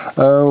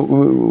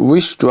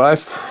which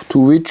drive to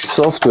which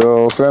software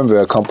or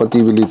firmware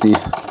compatibility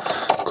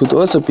could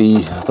also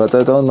be, but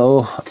I don't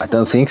know. I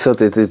don't think so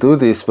that they do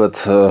this, but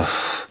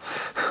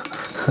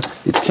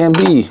it can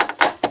be.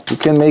 You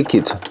can make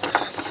it.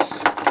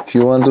 If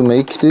you want to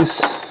make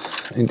this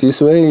in this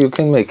way, you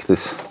can make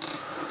this.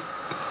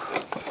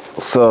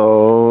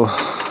 So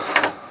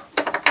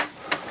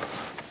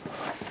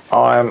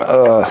I'm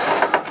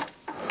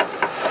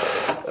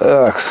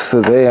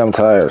today I'm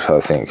tired, I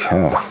think.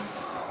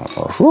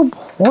 Whoop,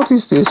 what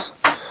is this?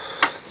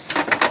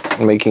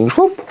 Making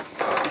whoop.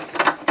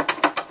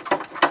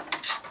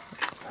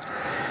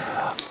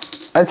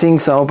 I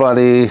think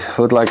somebody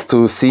would like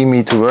to see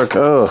me to work.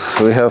 Oh,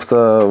 we have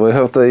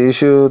the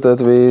issue that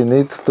we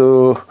need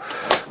to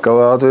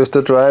go out with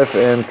the drive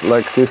and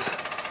like this.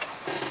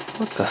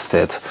 What does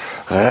that?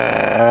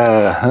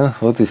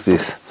 What is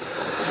this?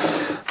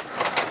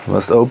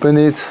 Must open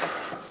it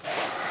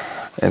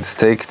and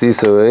take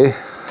this away.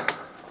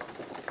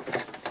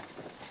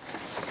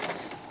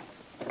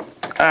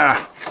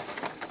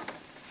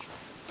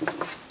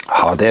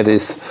 How that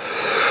is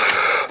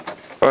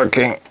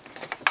working.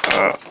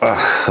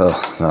 So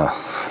now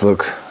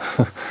look,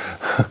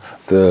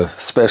 the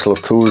special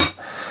tool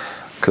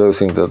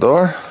closing the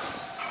door,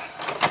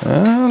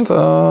 and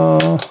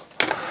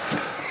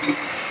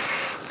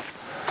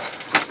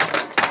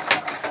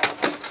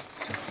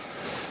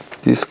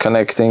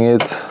disconnecting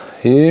it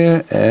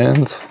here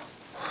and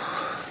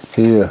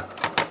here.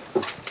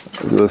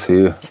 It goes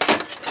here.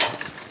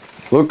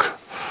 Look,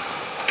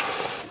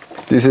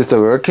 this is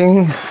the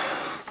working,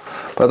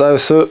 but I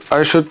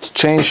should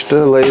change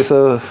the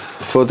laser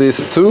for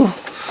this too,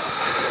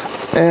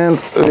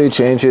 and we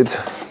change it.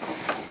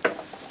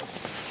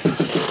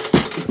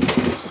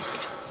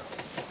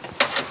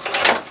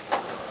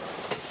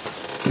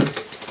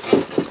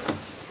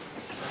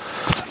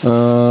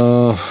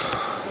 I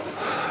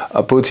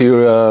put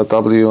here a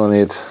W on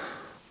it.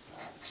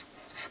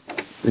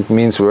 It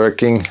means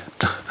working.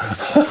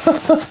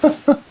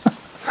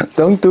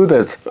 Don't do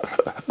that.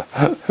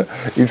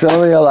 It's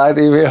only a light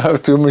if you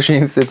have two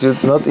machines that you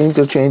not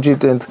interchange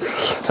it and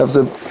have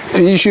the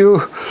issue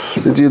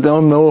that you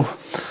don't know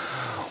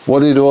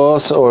what it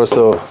was or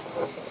so.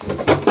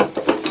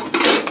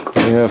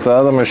 You have the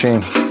other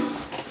machine.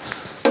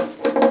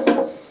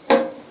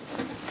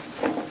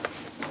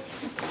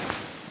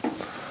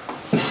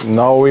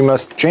 Now we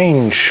must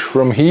change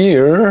from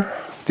here,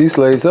 this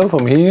laser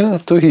from here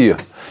to here.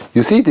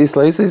 You see, this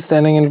laser is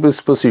standing in this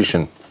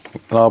position.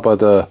 Now, but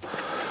the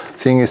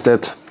thing is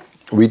that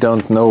we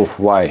don't know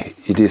why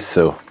it is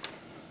so.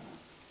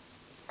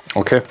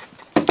 Okay,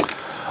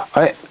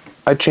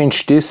 I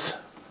changed this.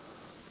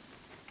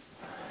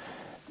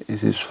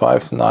 This is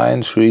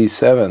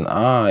 5937.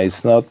 Ah,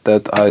 it's not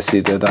that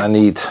IC that I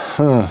need.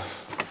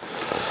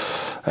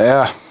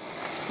 Yeah,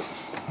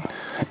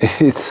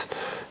 it's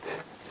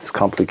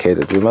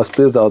complicated. We must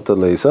build out the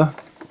laser.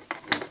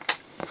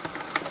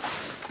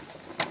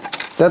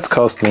 That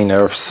cost me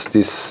nerves,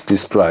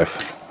 this drive.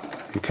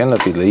 You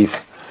cannot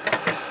believe.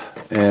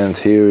 And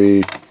here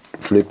we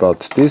flip out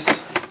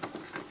this.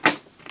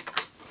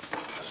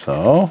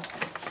 So,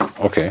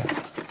 okay.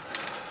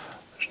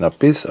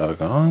 Schnappis are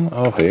gone.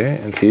 Okay,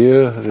 and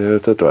here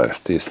the drive,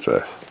 this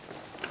drive.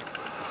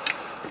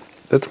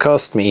 That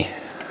cost me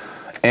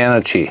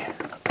energy,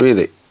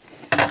 really.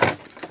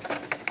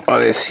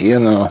 What is here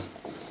now?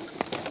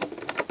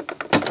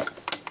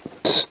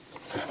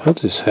 What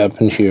has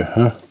happened here,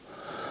 huh?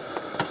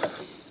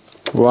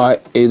 Why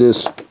it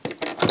is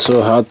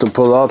so hard to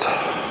pull out?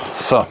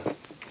 So,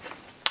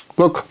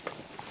 look,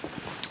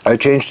 I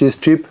changed this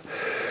chip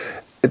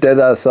that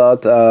I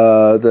thought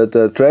that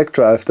the track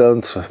drive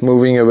don't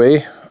moving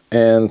away,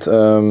 and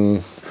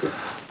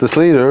the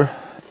slider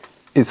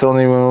it's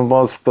only in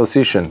one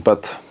position,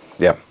 but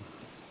yeah.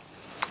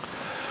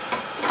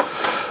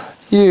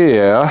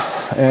 Yeah,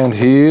 and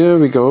here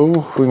we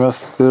go, we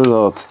must build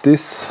out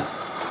this.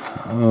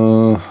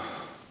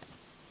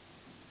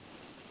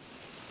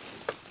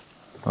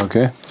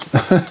 Okay.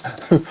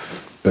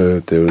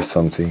 There is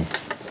something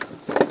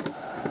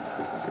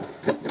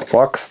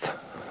boxed.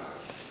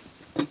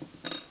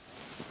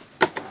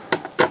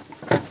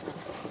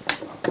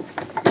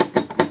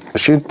 I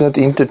should not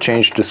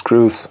interchange the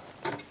screws.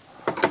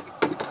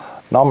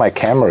 Now my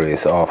camera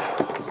is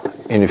off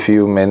in a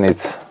few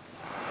minutes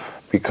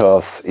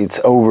because it's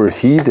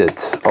overheated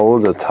all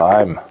the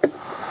time.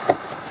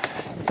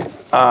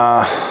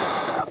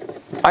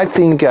 I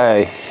think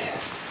I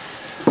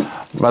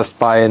must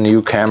buy a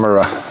new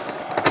camera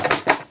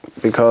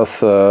because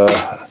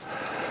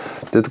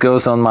that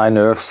goes on my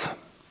nerves.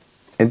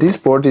 And this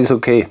board is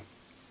okay,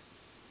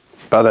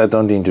 but I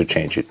don't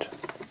interchange it.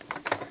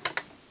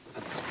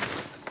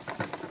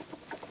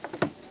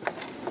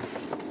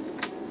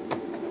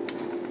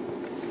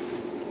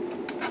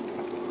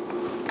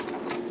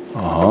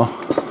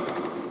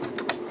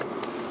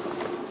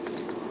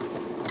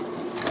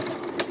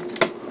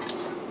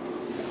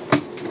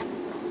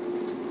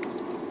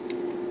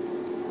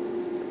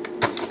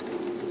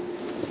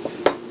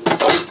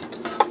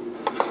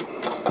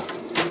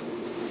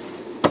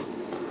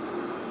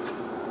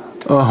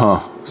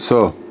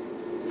 So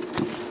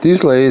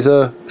this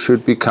laser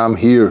should become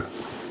here,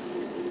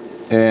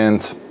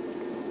 and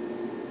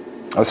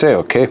I say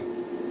okay.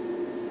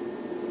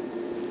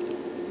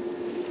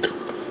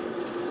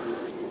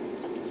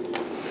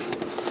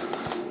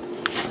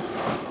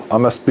 I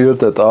must build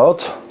that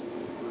out.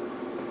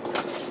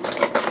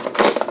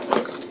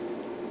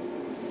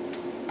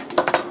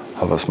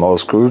 Have a small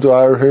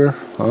screwdriver here.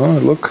 Oh,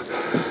 look,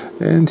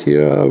 and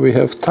here we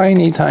have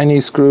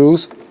tiny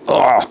screws.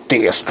 Oh,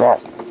 they are strong.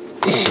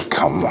 Hey,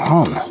 come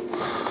on!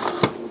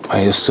 Why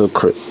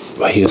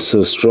are you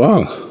so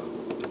strong?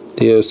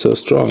 They are so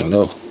strong.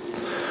 No,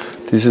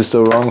 this is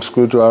the wrong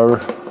screwdriver.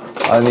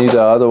 I need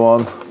the other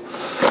one,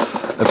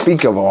 a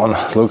bigger one.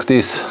 Look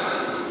this.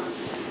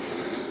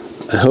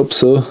 I hope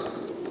so.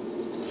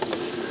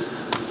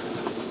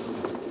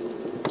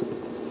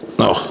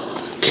 No,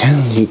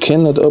 you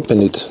cannot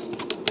open it.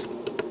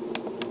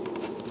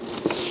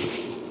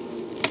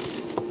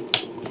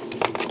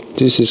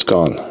 This is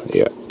gone.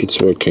 Yeah, it's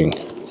working.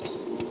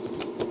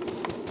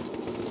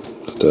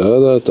 The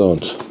other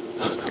don't.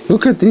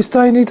 Look at these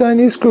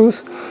tiny screws.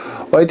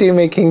 Why are they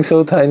making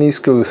so tiny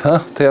screws, huh?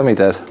 Tell me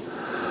that.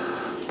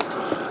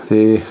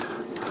 They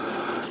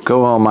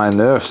go on my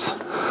nerves.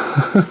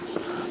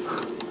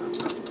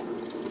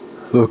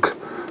 Look.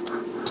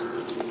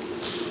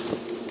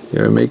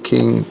 You're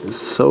making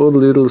so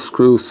little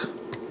screws.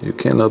 You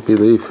cannot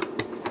believe.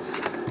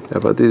 Yeah,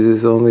 but this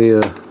is only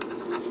a...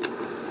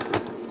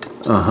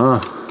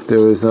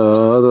 There is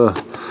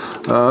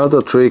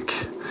another trick.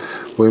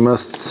 We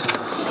must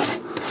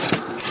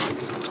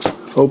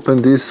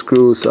open these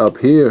screws up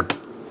here.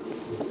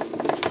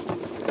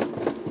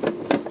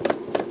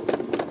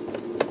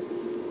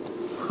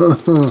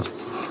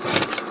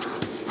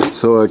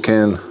 So I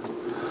can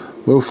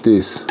move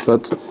this,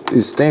 but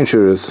it's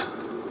dangerous.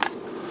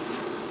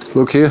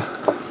 Look here.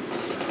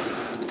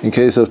 In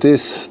case of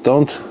this,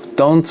 don't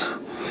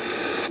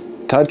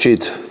touch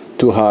it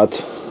too hard.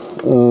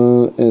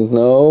 And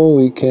now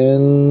we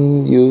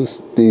can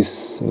use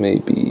this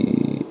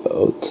maybe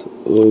out,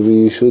 or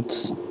we should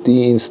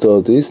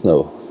deinstall this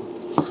now.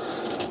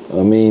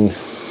 I mean,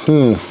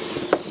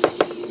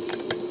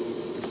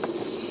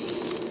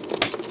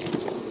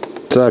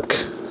 Zack.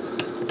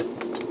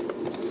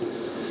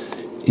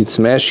 It's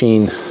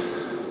machine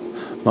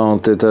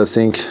mounted, I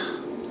think.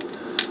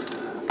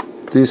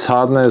 This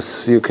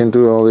hardness you can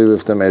do only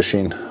with the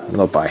machine,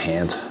 not by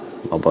hand.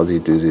 Nobody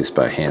do this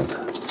by hand.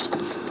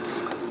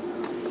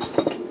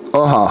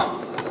 Aha,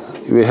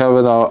 we have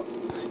it now.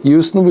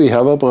 Houston, we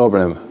have a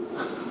problem.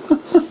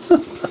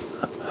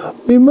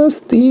 We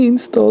must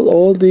deinstall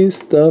all this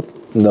stuff.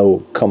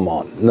 No, come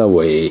on, no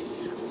way.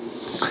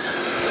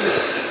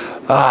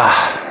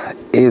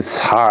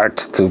 It's hard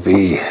to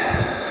be.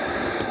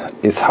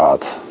 It's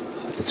hard.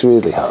 It's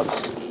really hard.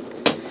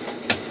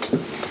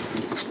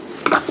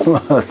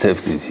 I must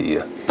have this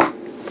here.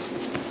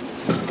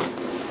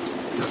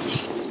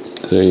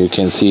 So you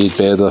can see it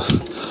better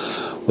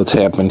what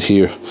happened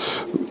here.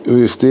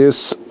 With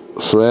this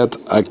thread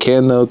I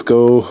cannot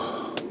go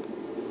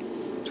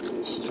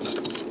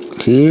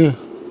here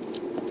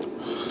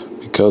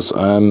because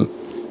I'm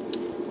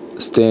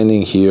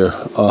standing here.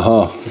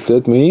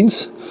 That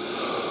means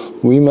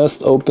we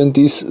must open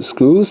these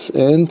screws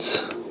and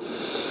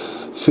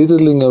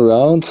fiddling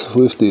around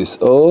with this.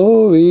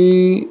 Oh,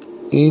 we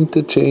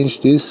interchange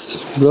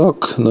this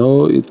block.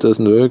 No, it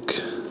doesn't work.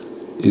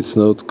 It's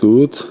not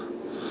good.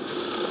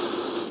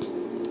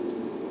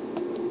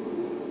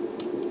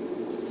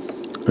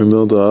 And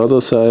on the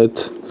other side,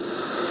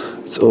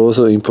 it's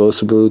also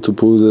impossible to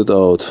pull it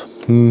out.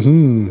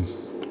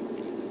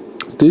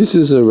 This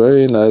is a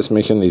very nice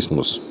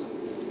mechanism.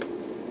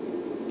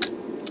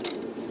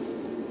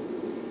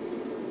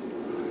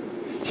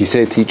 He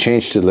said he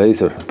changed the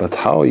laser, but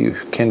how you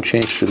can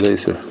change the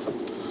laser?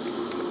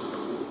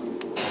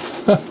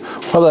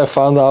 What I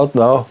found out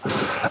now,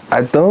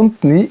 I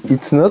don't need,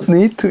 it's not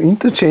need to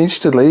interchange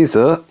the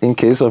laser in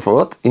case of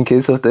what? In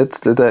case of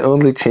that I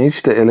only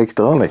change the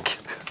electronic.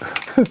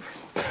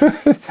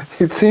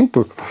 It's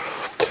simple.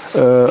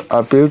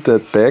 I built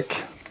that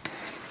back.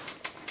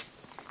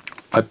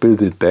 I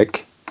built it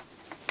back.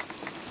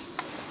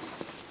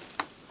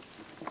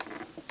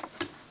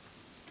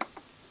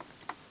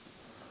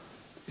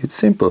 It's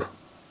simple.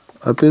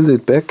 I built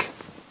it back,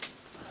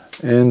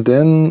 and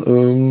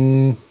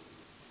then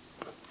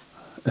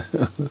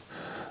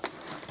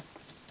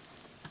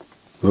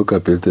look, I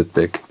built it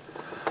back.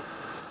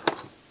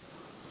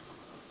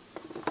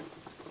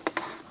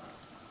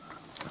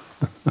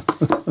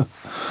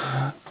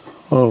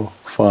 Oh,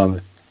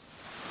 fun.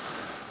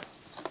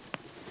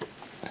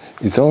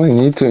 It's only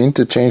need to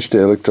interchange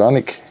the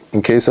electronic.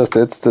 In case of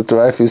that, the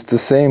drive is the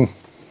same.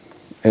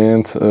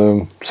 And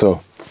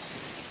so,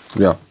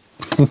 yeah.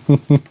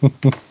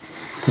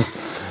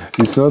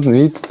 It's not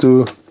need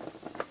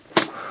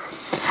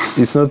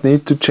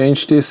to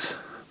change this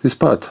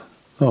part.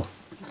 No.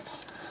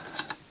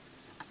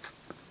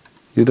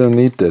 You don't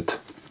need that.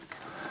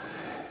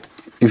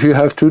 If you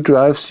have two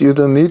drives, you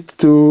don't need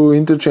to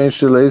interchange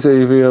the laser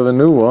if you have a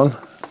new one.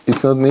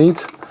 It's not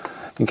need.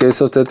 In case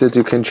of that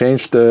you can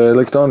change the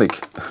electronic.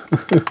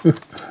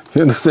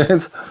 You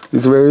understand?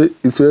 It's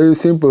very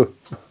simple.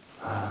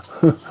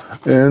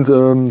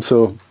 And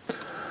so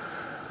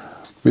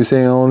we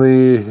say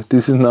only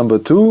this is number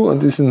 2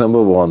 and this is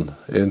number 1,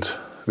 and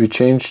we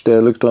change the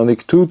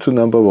electronic 2 to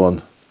number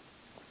 1,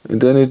 and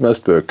then it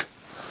must work.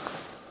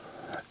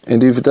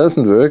 And if it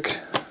doesn't work,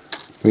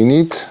 we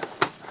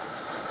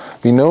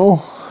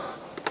know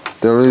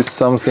there is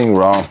something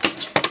wrong.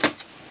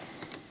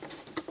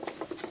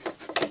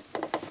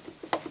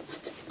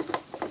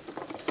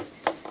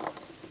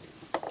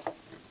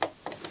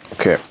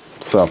 Okay,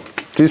 so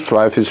this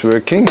drive is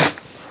working.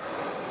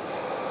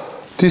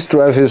 This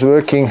drive is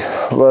working,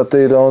 but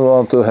they don't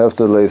want to have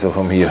the laser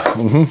from here.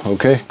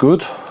 Okay,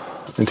 good.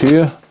 And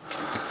here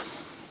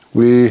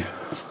we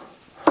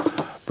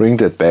bring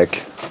that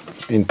back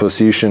in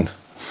position.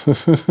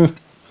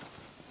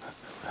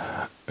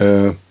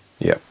 Yeah.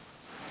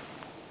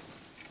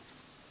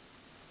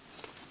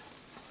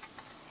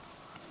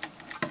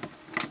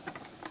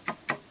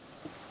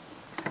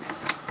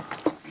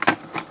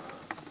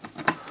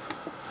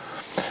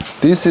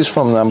 This is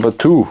from number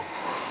 2,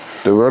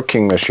 the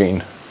working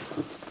machine.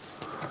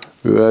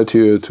 We write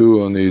here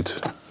 2 on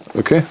it.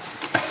 Okay.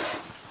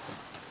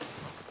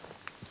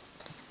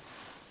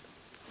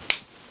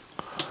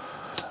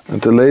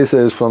 And the laser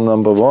is from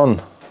number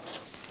 1.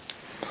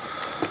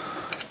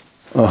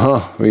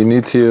 We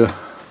need here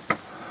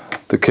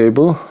the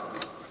cable.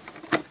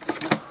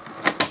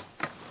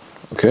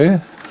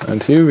 Okay,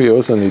 and here we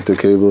also need the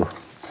cable.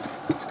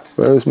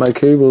 Where is my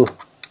cable?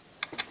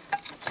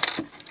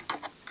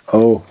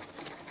 Oh,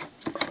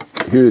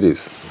 here it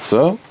is.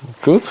 So,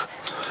 good.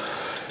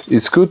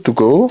 It's good to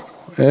go,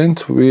 and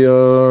we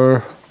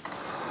are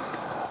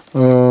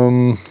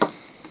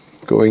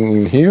going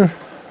in here.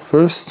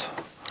 First,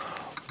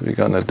 what we're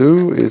gonna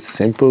do is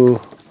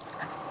simple.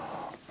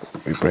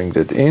 We bring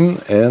that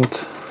in and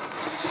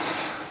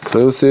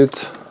close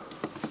it,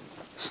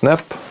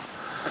 snap.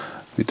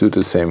 We do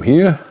the same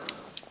here.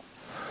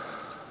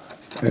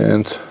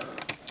 And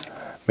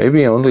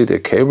maybe only the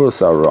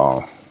cables are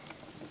wrong.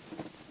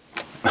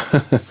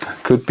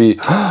 Could be,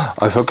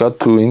 I forgot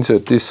to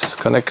insert this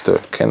connector.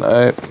 Can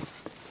I?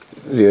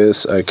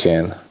 Yes, I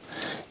can.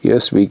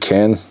 Yes, we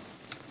can.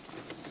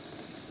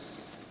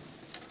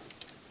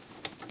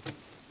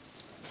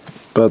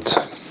 But,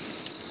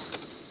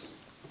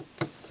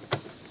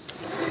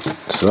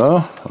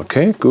 so,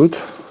 okay, good.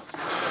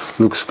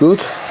 Looks good.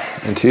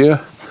 And here,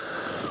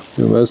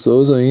 you must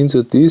also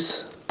insert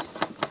this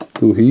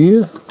to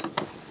here.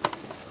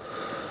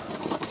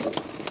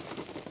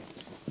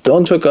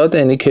 Don't forget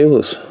any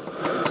cables.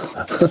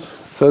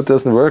 So it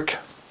doesn't work.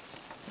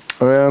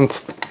 And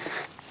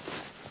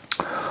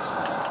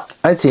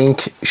I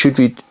think, should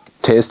we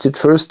test it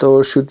first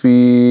or should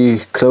we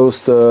close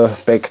the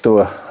back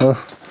door? Huh?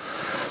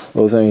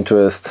 Also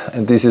interest.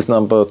 And this is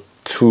number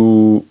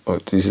 2, oh,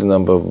 this is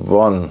number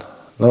 1.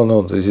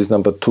 No, this is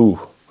number 2.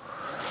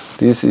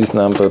 This is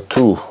number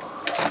 2.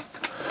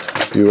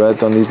 Be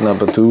right on it,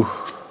 number 2.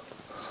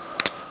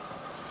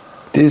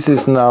 This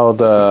is now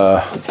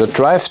the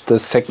drive, the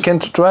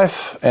second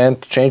drive,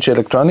 and change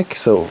electronic.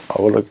 So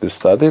I would like to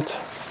start it.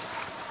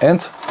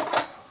 And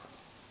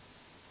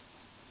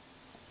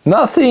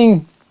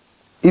nothing.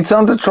 It's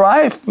on the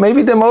drive.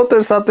 Maybe the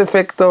motor's out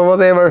defect or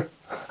whatever.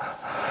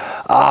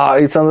 Ah,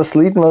 it's on the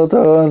sleep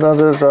motor and on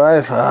the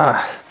drive.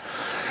 Ah,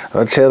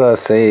 what shall I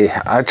say?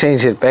 I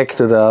change it back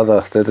to the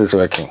other that is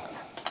working.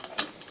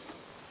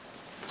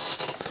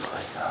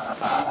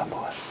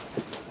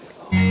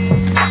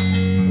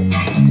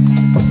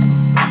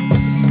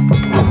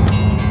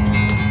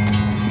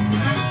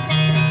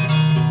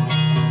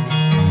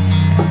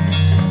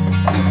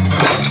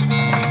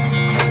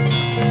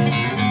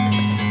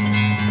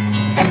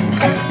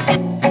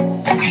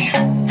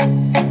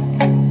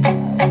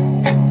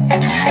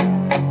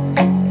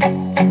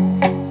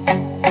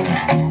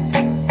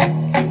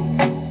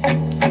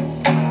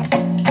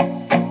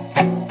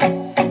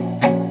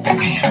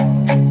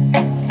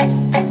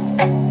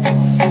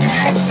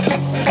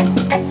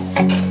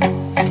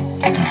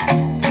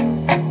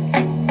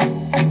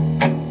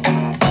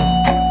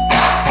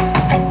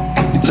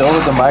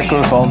 Over the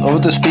microphone, over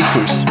the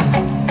speakers.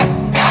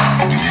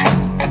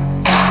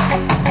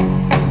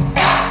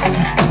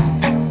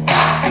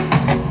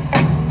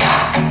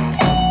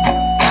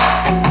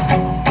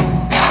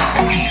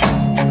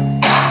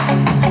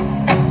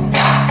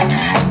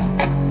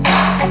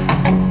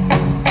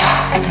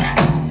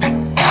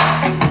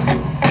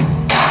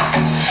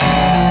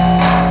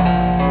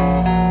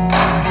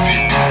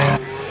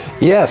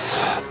 Yes,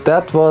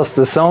 that was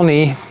the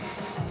Sony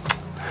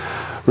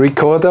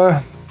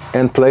recorder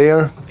and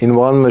player in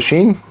one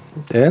machine,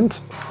 and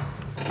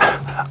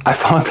I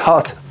found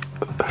out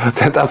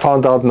that I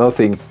found out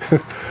nothing.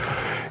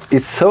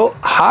 It's so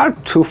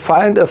hard to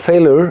find a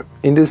failure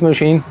in this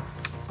machine.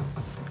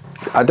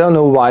 I don't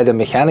know why the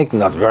mechanic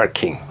not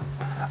working.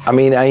 I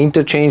mean, I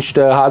interchanged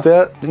the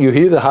hardware. You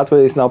hear the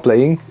hardware is now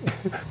playing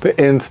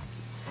and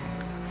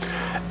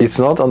it's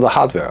not on the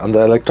hardware, on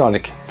the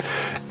electronic.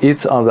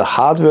 It's on the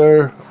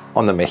hardware,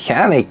 on the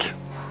mechanic,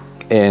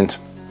 and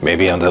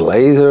maybe on the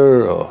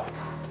laser, or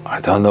I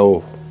don't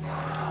know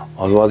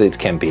on what it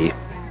can be.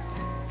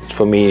 It's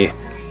for me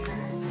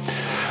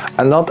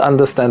a not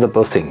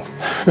understandable thing.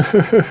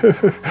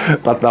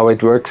 But now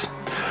it works.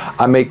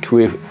 I make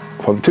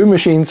from 2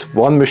 machines,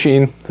 1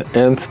 machine,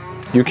 and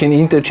you can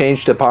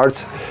interchange the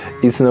parts.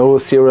 It's no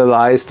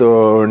serialized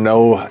or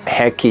no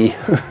hacky.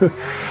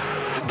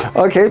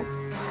 Okay.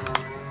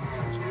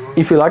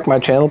 If you like my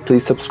channel,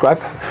 please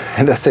subscribe,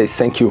 and I say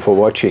thank you for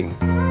watching.